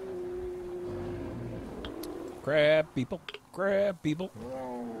 Crab people, crab people.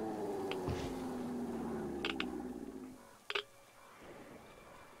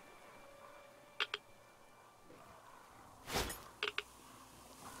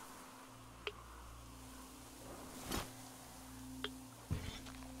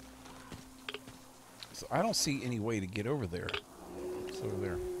 So I don't see any way to get over there. It's over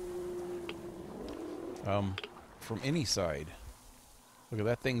there. From any side. Look at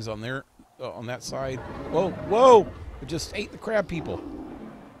that thing's on there, on that side. Whoa, whoa! It just ate the crab people.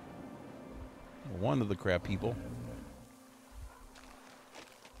 One of the crab people.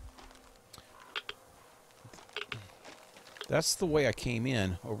 That's the way I came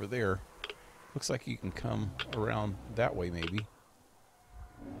in over there. Looks like you can come around that way, maybe.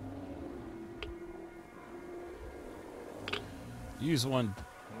 Use one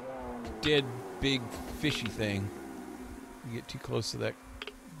dead big fishy thing. You get too close to that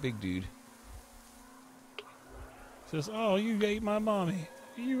big dude. Says, "Oh, you ate my mommy.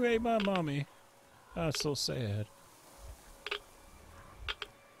 You ate my mommy. That's so sad."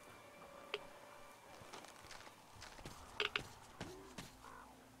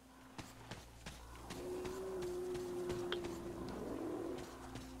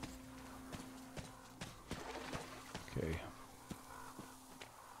 Okay.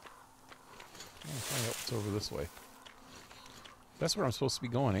 I'll find out what's over this way. That's where I'm supposed to be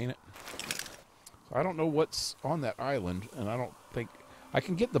going, ain't it? I don't know what's on that island, and I don't think... I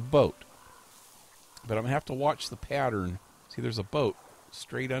can get the boat, but I'm going to have to watch the pattern. See, there's a boat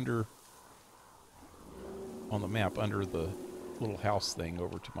straight under... on the map, under the little house thing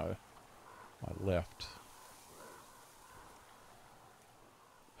over to my left.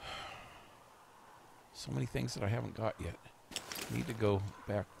 So many things that I haven't got yet. I need to go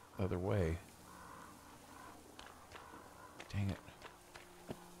back the other way. Dang it.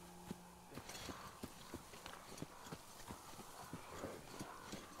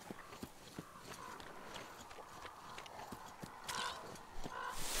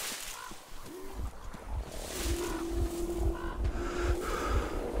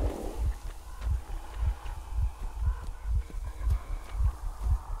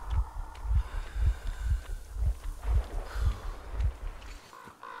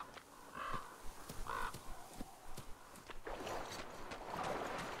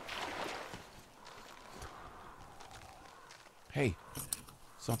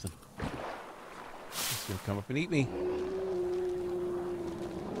 Something. It's gonna come up and eat me.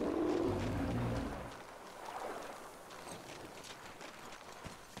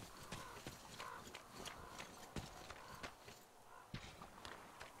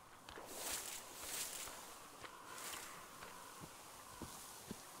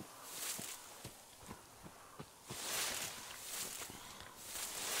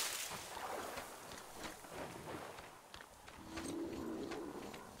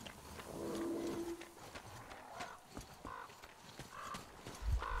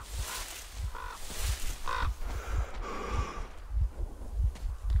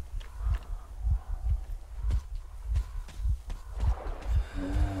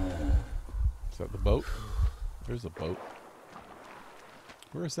 Is that the boat? There's a boat.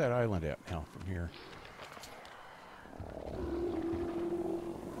 Where's that island at now from here?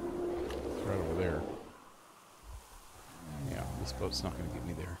 It's right over there. Yeah, this boat's not going to get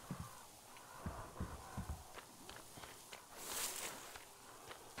me there.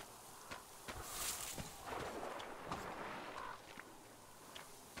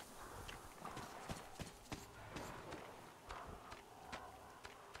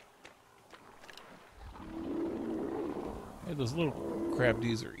 Hey, those little crab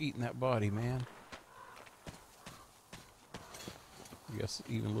dudes are eating that body, man. I guess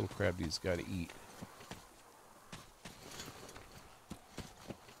even little crab dudes got to eat.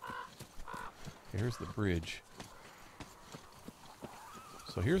 Here's the bridge.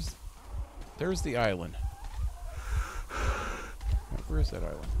 So there's the island. Where is that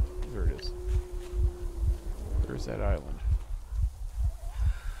island? There it is. There's that island.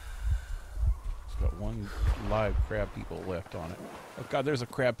 Got one live crab people left on it. Oh god, there's a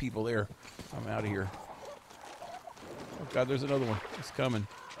crab people there. I'm out of here. Oh god, there's another one. It's coming.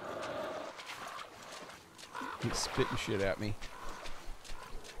 He's spitting shit at me.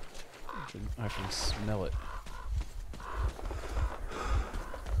 I can smell it.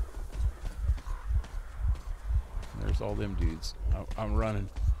 There's all them dudes. I'm running.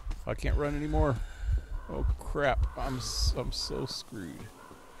 I can't run anymore. Oh crap! I'm so screwed.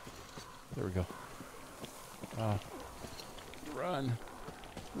 There we go. Run.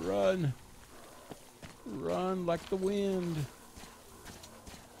 Run. Run like the wind.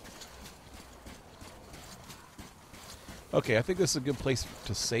 Okay, I think this is a good place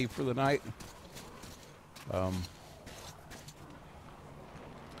to save for the night. I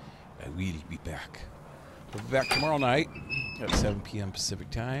will be back. We'll be back tomorrow night at 7 p.m.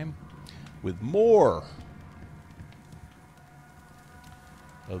 Pacific time with more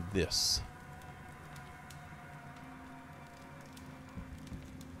of this.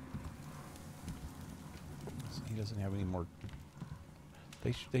 He doesn't have any more.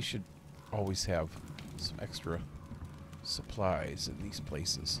 They should always have some extra supplies in these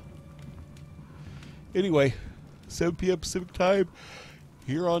places. Anyway, 7 p.m. Pacific time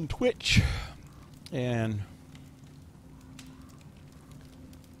here on Twitch, and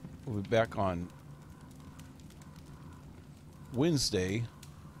we'll be back on Wednesday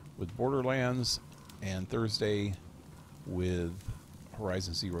with Borderlands and Thursday with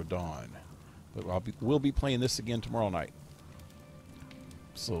Horizon Zero Dawn. But we'll be playing this again tomorrow night.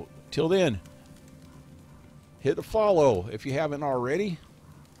 So, till then, hit a follow if you haven't already.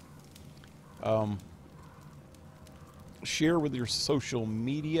 Share with your social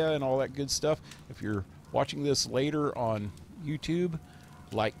media and all that good stuff. If you're watching this later on YouTube,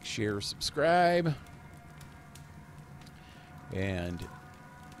 like, share, subscribe. And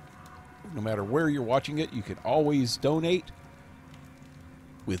no matter where you're watching it, you can always donate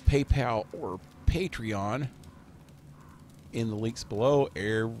with PayPal or Patreon in the links below.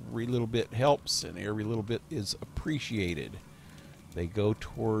 Every little bit helps and every little bit is appreciated. They go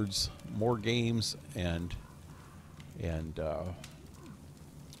towards more games and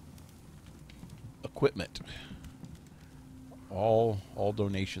equipment. All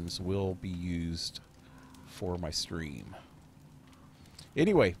donations will be used for my stream.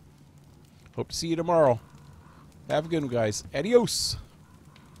 Anyway, hope to see you tomorrow. Have a good one, guys. Adios.